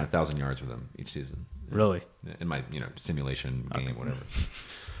broken 1,000 yards with him each season. Really? In my simulation game, whatever.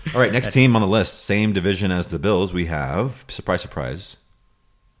 All right, next team on the list, same division as the Bills. We have, surprise, surprise.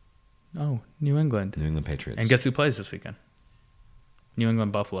 Oh, New England. New England Patriots. And guess who plays this weekend? New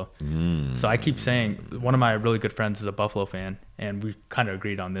England Buffalo. So I keep saying, one of my really good friends is a Buffalo fan, and we kind of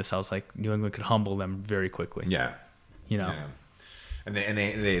agreed on this. I was like, New England could humble them very quickly. Yeah. Yeah. And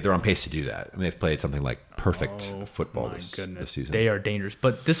they're on pace to do that. I mean, they've played something like perfect football this season. They are dangerous.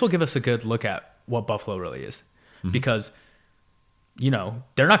 But this will give us a good look at what Buffalo really is. Because,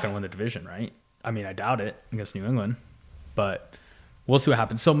 they're not going to win the division, right? I mean, I doubt it against New England. But we'll see what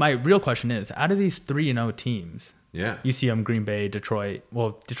happens. So my real question is, out of these 3-0 teams, Yeah. you see them, Green Bay, Detroit.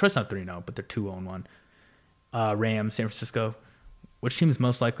 Well, Detroit's not 3-0, but they're 2-1. Rams, San Francisco. Which team is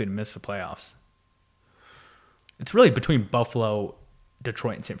most likely to miss the playoffs? It's really between Buffalo,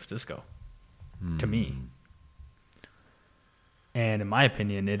 Detroit, and San Francisco, to me. And in my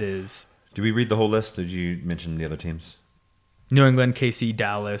opinion, it is... Did we read the whole list? Did you mention the other teams? New England, KC,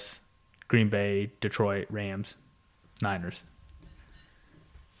 Dallas, Green Bay, Detroit, Rams, Niners.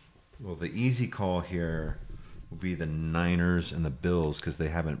 Well, the easy call here will be the Niners and the Bills because they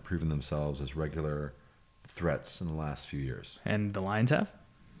haven't proven themselves as regular threats in the last few years. And the Lions have?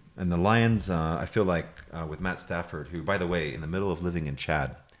 And the Lions, I feel like with Matt Stafford, who, by the way, in the middle of living in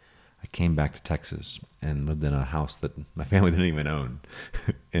Chad, I came back to Texas and lived in a house that my family didn't even own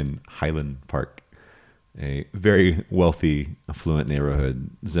in Highland Park, a very wealthy, affluent neighborhood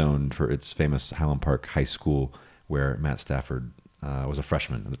zoned for its famous Highland Park High School, where Matt Stafford was a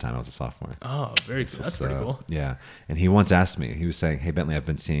freshman at the time I was a sophomore. Oh, very cool. That's pretty cool. Yeah. And he once asked me, he was saying, "Hey, Bentley, I've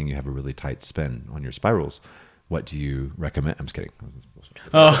been seeing you have a really tight spin on your spirals. What do you recommend?" I'm just kidding.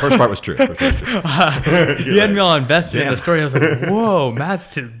 The first part was true. You had me all invested in the story. I was like, whoa,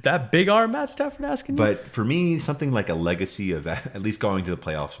 that big arm Matt Stafford asking you? But for me, something like a legacy of at least going to the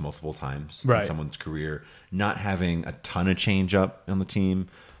playoffs multiple times in someone's career, not having a ton of change up on the team.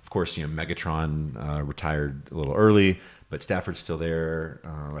 Of course, Megatron retired a little early, but Stafford's still there.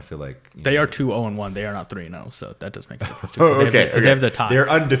 I feel like they are 2-0-1. They are not 3-0, so that does make a difference. Okay. They have the tie. They're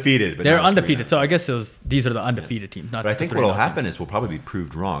undefeated. But they're undefeated. So I guess these are the undefeated teams. Not but I think what will happen is we'll probably be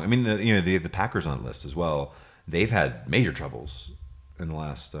proved wrong. I mean, they have the Packers on the list as well. They've had major troubles in the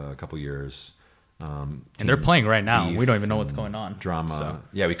last couple years. And they're playing right now. We don't even know what's going on. Drama. So.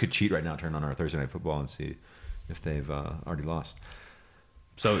 Yeah, we could cheat right now, turn on our Thursday Night Football and see if they've already lost.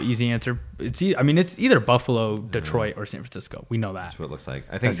 So easy answer. It's either Buffalo, Detroit, or San Francisco. We know that. That's what it looks like.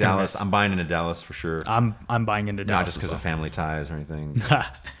 I think Dallas. I'm buying into Dallas for sure. I'm buying into Dallas. Not just because of family ties or anything.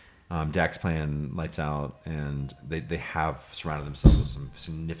 Dak's playing lights out, and they have surrounded themselves with some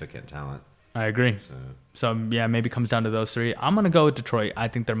significant talent. I agree. So yeah, maybe it comes down to those three. I'm gonna go with Detroit. I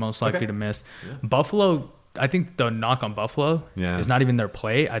think they're most likely to miss. Yeah. Buffalo. I think the knock on Buffalo is not even their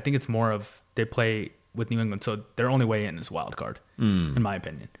play. I think it's more of they play with New England, so their only way in is wild card, in my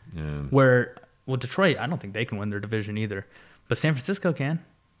opinion. Yeah. Detroit, I don't think they can win their division either, but San Francisco can,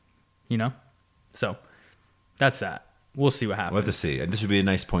 So that's that. We'll see what happens. We'll have to see. This would be a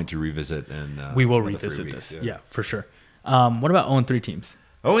nice point to revisit. And we will revisit this. Yeah, for sure. What about 0-3 teams?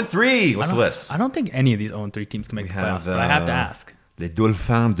 0-3. What's the list? I don't think any of these 0-3 teams can make the playoffs, but I have to ask. Les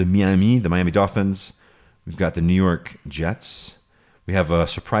Dolphins de Miami, the Miami Dolphins. We've got the New York Jets. We have a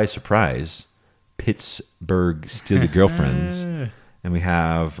surprise, Pittsburgh Steelers Girlfriends. And we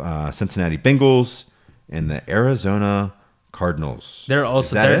have Cincinnati Bengals and the Arizona Cardinals. They're not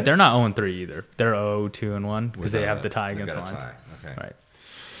 0-3 either. They're 0-2-1 because they have the tie against the Lions. Okay. Right.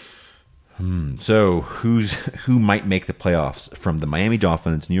 So who might make the playoffs from the Miami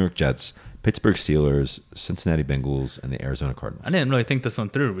Dolphins, New York Jets, Pittsburgh Steelers, Cincinnati Bengals, and the Arizona Cardinals? I didn't really think this one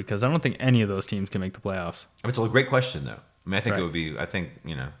through because I don't think any of those teams can make the playoffs. It's a great question, though. I mean, I think it would be. I think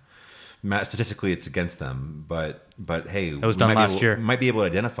statistically it's against them, but hey, it was done last year. We might be able to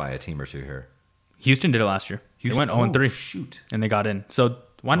identify a team or two here. Houston did it last year. They went 0-3. Shoot, and they got in. So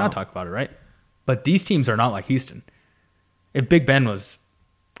why not talk about it, right? But these teams are not like Houston. If Big Ben was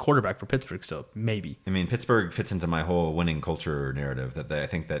quarterback for Pittsburgh still, maybe. I mean, Pittsburgh fits into my whole winning culture narrative that I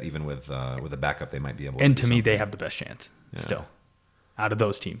think that even with a backup, they might be able to And to me, they have the best chance still out of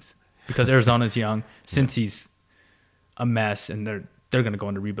those teams because Arizona's young. Cincy's a mess, and they're going to go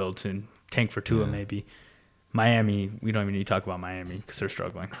into rebuild soon. Tank for Tua maybe. Miami, we don't even need to talk about Miami because they're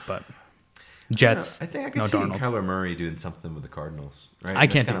struggling. But Jets, I think I can see Kyler Murray doing something with the Cardinals. Right? I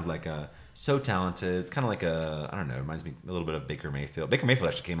can't. It's kind of like so talented. It's kind of like I don't know. It reminds me a little bit of Baker Mayfield. Baker Mayfield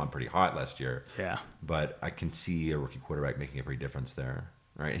actually came on pretty hot last year. Yeah. But I can see a rookie quarterback making a big difference there.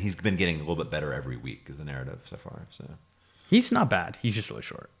 Right, and he's been getting a little bit better every week is the narrative so far. So he's not bad. He's just really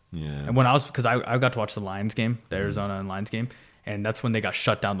short. Yeah. And when I got to watch the Lions game, the Arizona and Lions game, and that's when they got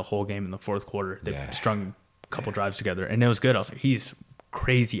shut down the whole game in the fourth quarter. They strung a couple drives together, and it was good. I was like, he's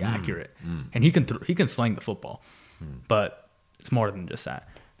crazy accurate, and he can sling the football, but it's more than just that.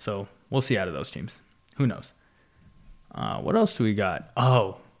 So we'll see out of those teams. Who knows? What else do we got?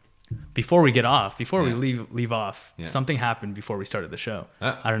 Oh, before we leave off, something happened before we started the show.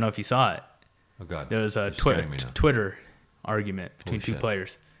 I don't know if you saw it. Oh God! There was a Twitter argument between two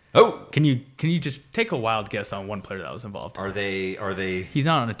players. Oh, can you just take a wild guess on one player that was involved? Are they? He's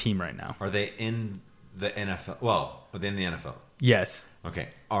not on a team right now. Are they in the NFL? Well, are they in the NFL? Yes. Okay.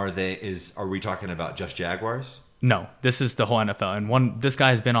 Are we talking about just Jaguars? No, this is the whole NFL, and this guy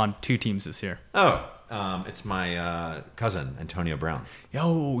has been on 2 teams this year. Oh, it's my cousin Antonio Brown.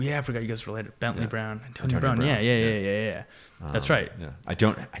 Oh yeah, I forgot you guys related. Bentley Brown, Antonio Brown. Brown. Yeah. That's right. Yeah, I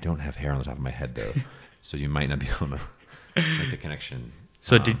don't have hair on the top of my head though, so you might not be able to make the connection.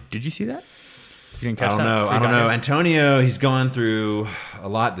 So did you see that? You didn't catch that? I don't know. Antonio, he's gone through a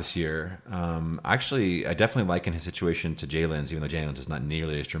lot this year. Actually, I definitely liken his situation to Jalen's, even though Jalen's is not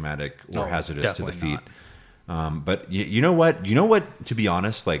nearly as dramatic or hazardous to the feet. But you know what? To be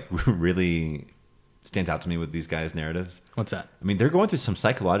honest, like really stands out to me with these guys' narratives. What's that? I mean, they're going through some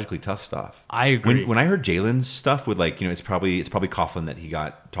psychologically tough stuff. I agree. When I heard Jalen's stuff with like, it's probably Coughlin that he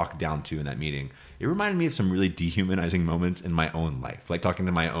got talked down to in that meeting. It reminded me of some really dehumanizing moments in my own life, like talking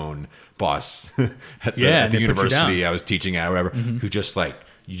to my own boss at the university I was teaching at, or whatever, who just like,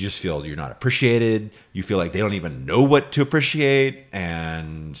 you just feel you're not appreciated. You feel like they don't even know what to appreciate.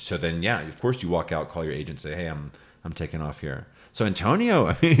 And so then, of course you walk out, call your agent, say, hey, I'm taking off here. So Antonio,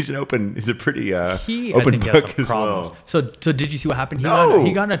 I mean, he's a pretty open book as well. So did you see what happened?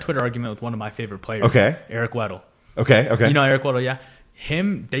 He got in a Twitter argument with one of my favorite players, Eric Weddle. Okay. You know Eric Weddle, yeah?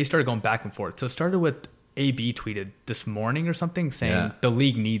 They started going back and forth. So it started with AB tweeted this morning or something saying the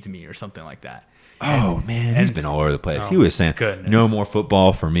league needs me or something like that. He's been all over the place. He was saying, no more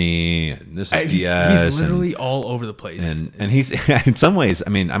football for me. And this is BS. He's literally all over the place. And he's, in some ways,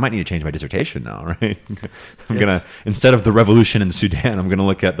 I mean, I might need to change my dissertation now, right? I'm going to, instead of the revolution in Sudan, I'm going to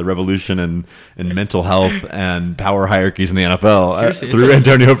look at the revolution in mental health and power hierarchies in the NFL through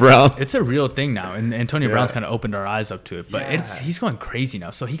Antonio Brown. It's a real thing now. And Antonio Brown's kind of opened our eyes up to it. But he's going crazy now.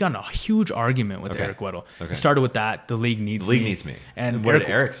 So he got in a huge argument with Eric Weddle. It started with that. The league needs me. And what did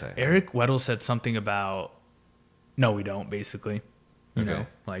Eric say? Eric Weddle said something about, no, we don't, basically. You know,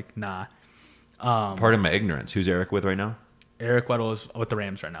 like, nah. Pardon my ignorance. Who's Eric with right now? Eric Weddle is with the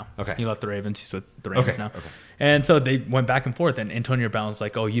Rams right now. Okay. He left the Ravens. He's with the Rams now. Okay. And so they went back and forth, and Antonio Brown's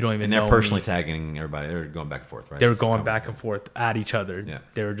like, oh, you don't even know. And they're personally tagging everybody. They're going back and forth, right? They were going back and forth at each other. Yeah.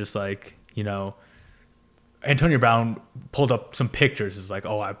 They were just like, Antonio Brown pulled up some pictures. It's like,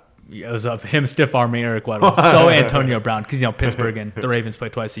 it was of him stiff arming Eric Weddle. So Antonio Brown, because Pittsburgh and the Ravens play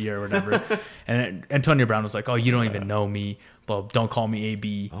twice a year or whatever. And Antonio Brown was like, "Oh, you don't even know me. Well, don't call me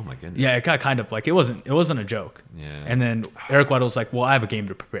AB." Oh my goodness. Yeah, it got kind of like it wasn't a joke. Yeah. And then Eric Weddle's like, "Well, I have a game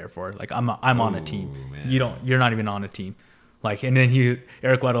to prepare for. Like I'm on a team. Man. You're not even on a team." Like, and then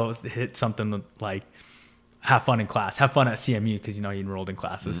Eric Weddle hit something like, "Have fun in class. Have fun at CMU," because he enrolled in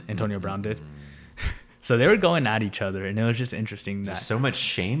classes. Antonio Brown did. So they were going at each other, and it was just interesting that so much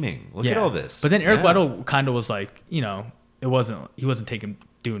shaming. Look at all this. But then Eric Weddle kind of was like, he wasn't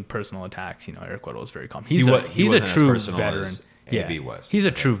doing personal attacks. Eric Weddle was very calm. He's a true veteran. AB was. He's a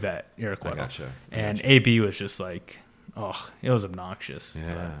true vet, Eric Weddle. Gotcha. And AB was just like, it was obnoxious.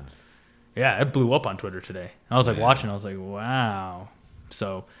 Yeah. It blew up on Twitter today. I was like watching. I was like, wow.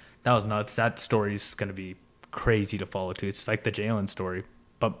 So that was nuts. That story's gonna be crazy to follow too. It's like the Jalen story,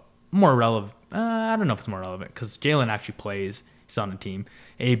 but more relevant. I don't know if it's more relevant because Jalen actually plays. He's on the team.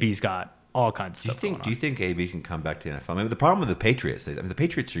 AB's got all kinds of stuff going on. Do you think AB can come back to the NFL? I mean, the problem with the Patriots is, the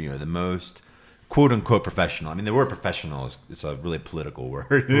Patriots are the most quote unquote professional. I mean, the word professional is a really political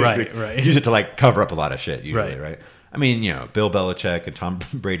word. Right. Use it to cover up a lot of shit usually, right? I mean, Bill Belichick and Tom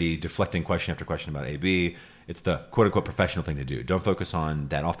Brady deflecting question after question about AB. It's the quote unquote professional thing to do. Don't focus on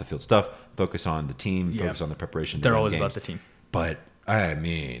that off the field stuff. Focus on the team. Focus on the preparation. They're always about the team. But I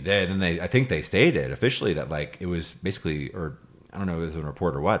mean, I think they stated officially that it was basically, or I don't know if it was a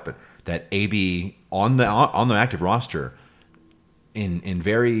report or what, but that AB on the active roster in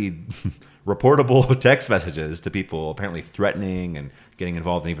very reportable text messages to people, apparently threatening and getting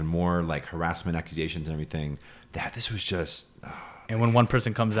involved in even more harassment accusations and everything. That this was just. And when one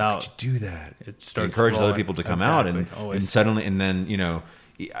person comes out, could you do that? It starts encourage rolling. other people to come out and suddenly, and then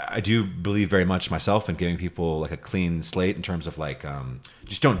I do believe very much myself in giving people a clean slate in terms of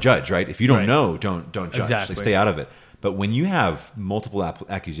just don't judge, right? If you don't know, don't judge. Exactly. Stay out of it. But when you have multiple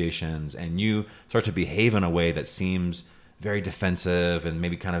accusations and you start to behave in a way that seems very defensive and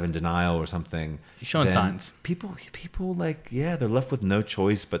maybe kind of in denial or something, you're showing signs. People they're left with no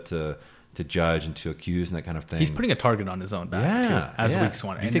choice but to judge and to accuse and that kind of thing. He's putting a target on his own back too, as weeks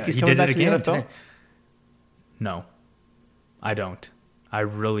one. Do you think he's coming back to the NFL? Today. No, I don't. I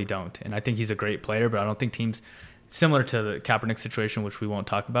really don't. And I think he's a great player, but I don't think teams, similar to the Kaepernick situation, which we won't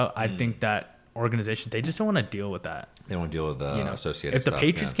talk about, I think that organizations, they just don't want to deal with that. They don't want to deal with the associated stuff. If the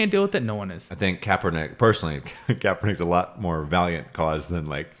Patriots can't deal with it, no one is. I think Kaepernick's a lot more valiant cause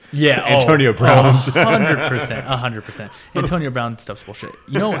than Antonio Brown's. 100%. Antonio Brown stuff's bullshit.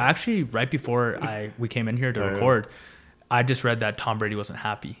 Actually, right before we came in here to record, I just read that Tom Brady wasn't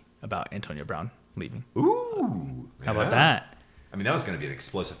happy about Antonio Brown. leaving. Ooh. How about that? I mean, that was going to be an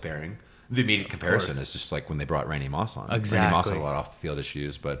explosive pairing. The immediate comparison is just like when they brought Randy Moss on. Exactly. Randy Moss had a lot of off-the-field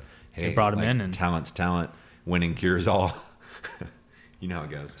issues, but hey, they brought him in. And talent's talent. Winning cures all. You know how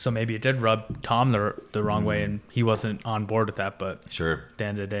it goes. So maybe it did rub Tom the wrong way, and he wasn't on board with that. But sure, at the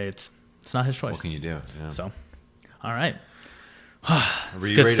end of the day, it's not his choice. What can you do? Yeah. So, all right. Are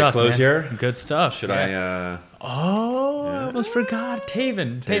we ready to close here? Good stuff. Should I? I almost forgot.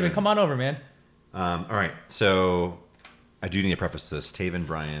 Taven, come on over, man. All right. So I do need to preface this. Taven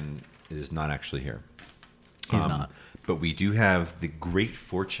Bryan is not actually here. He's not. But we do have the great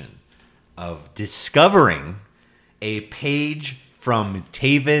fortune of discovering a page from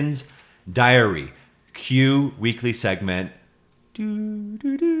Taven's diary. Cue weekly segment.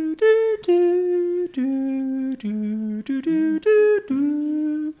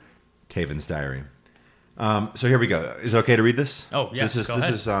 Taven's diary. So here we go. Is it okay to read this? Oh, yeah. So this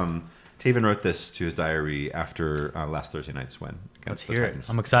is Taven wrote this to his diary after last Thursday night's win Let's against the hear Titans. it.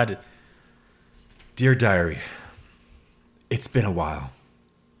 I'm excited. Dear diary, it's been a while.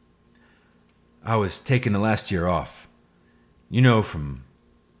 I was taking the last year off. You know, from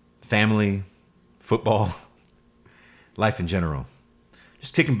family, football, life in general.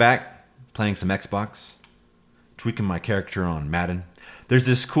 Just kicking back, playing some Xbox, tweaking my character on Madden. There's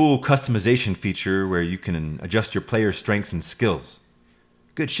this cool customization feature where you can adjust your player's strengths and skills.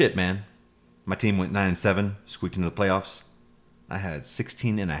 Good shit, man. My team went 9-7, squeaked into the playoffs. I had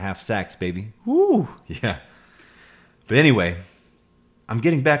 16.5 sacks, baby. Woo! Yeah. But anyway, I'm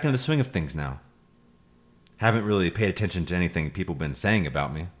getting back into the swing of things now. Haven't really paid attention to anything people have been saying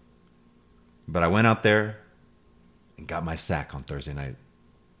about me. But I went out there and got my sack on Thursday night.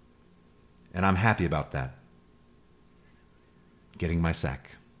 And I'm happy about that. Getting my sack.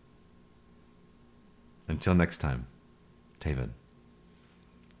 Until next time, Taven.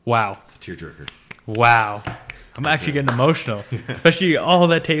 Wow. It's a tearjerker. Wow. I'm actually getting emotional, especially all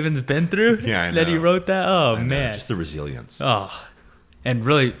that Taven's been through. Yeah, I know. That he wrote that. Oh, I know, man. just the resilience. Oh, and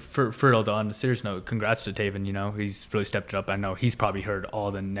really, on a serious note, congrats to Taven. You know, he's really stepped it up. I know he's probably heard all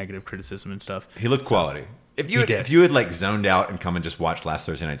the negative criticism and stuff. He looked quality. If you had like zoned out and come and just watched last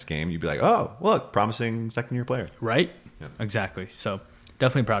Thursday night's game, you'd be like, oh, look, promising second-year player. Right? Yeah. Exactly. So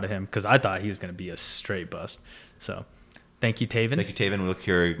definitely proud of him because I thought he was going to be a straight bust. So thank you, Taven. Thank you, Taven. We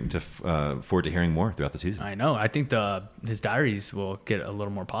look forward to hearing more throughout the season. I know. I think his diaries will get a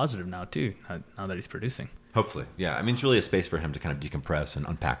little more positive now, too, now that he's producing. Hopefully. Yeah. I mean, it's really a space for him to kind of decompress and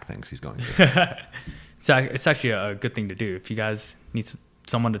unpack things he's going through. It's actually a good thing to do. If you guys need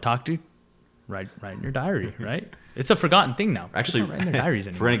someone to talk to, write in your diary, right? It's a forgotten thing now. Actually, write in their diaries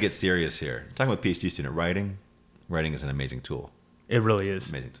anymore. If we're going to get serious here, talking about PhD student writing is an amazing tool. It really is.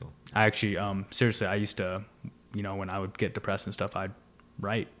 Amazing tool. I actually, seriously, I used to, when I would get depressed and stuff, I'd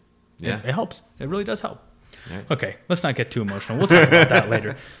write. Yeah. It helps. It really does help. Right. Okay, let's not get too emotional. We'll talk about that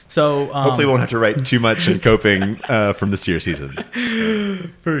later. So hopefully, we won't have to write too much in coping from this year's season.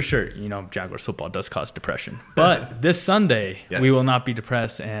 For sure, Jaguars football does cause depression. But this Sunday, yes. we will not be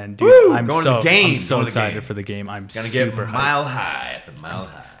depressed. And dude, Woo! I'm going so to the game. I'm so going excited for the game. I'm gonna super get mile high. Mile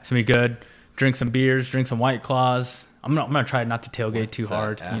high. It's gonna be good. Drink some beers. Drink some White Claws. I'm gonna try not to tailgate too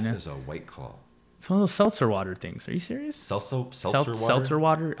hard. Is a White Claw. It's one of those seltzer water things. Are you serious? Seltzer water? Seltzer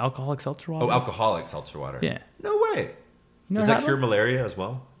water? Alcoholic seltzer water? Oh, alcoholic seltzer water. Yeah. No way. Does that cure malaria as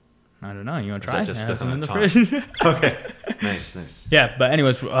well? I don't know. You want to try? Just have some in the tongue? fridge. Okay. Nice. Yeah, but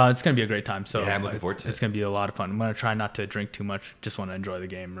anyways, it's gonna be a great time. So yeah, I'm looking forward to it. It's gonna be a lot of fun. I'm gonna try not to drink too much. Just want to enjoy the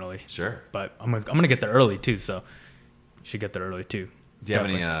game, really. Sure. But I'm gonna get there early too. So you should get there early too. Do you have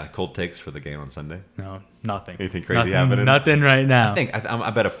any cold takes for the game on Sunday? No, nothing. Anything crazy happening? Nothing right now.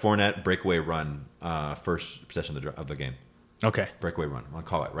 I bet a Fournette breakaway run, first possession of the game. Okay. Breakaway run. I'll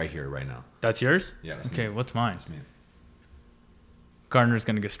call it right here, right now. That's yours? Yeah. Okay. Me. What's mine? That's me. Gardner's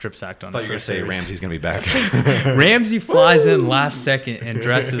gonna get strip sacked on. I thought you were gonna say Ramsey's gonna be back. Ramsey flies in last second and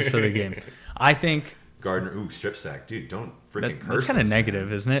dresses for the game. I think Gardner, strip sack, dude. Don't freaking curse. That's kind of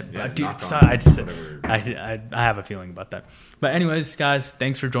negative, isn't it? Yeah, but dude, I I have a feeling about that. But anyways, guys,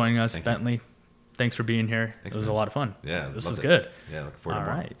 thanks for joining us, Thank Bentley. You. Thanks for being here. Thanks, it was man. a lot of fun. Yeah, this was it. good. Yeah, looking forward to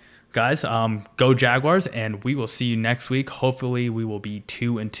more. All right, guys, go Jaguars, and we will see you next week. Hopefully, we will be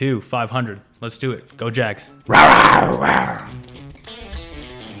 2-2, 500. Let's do it. Go Jags. Rawr, rawr, rawr.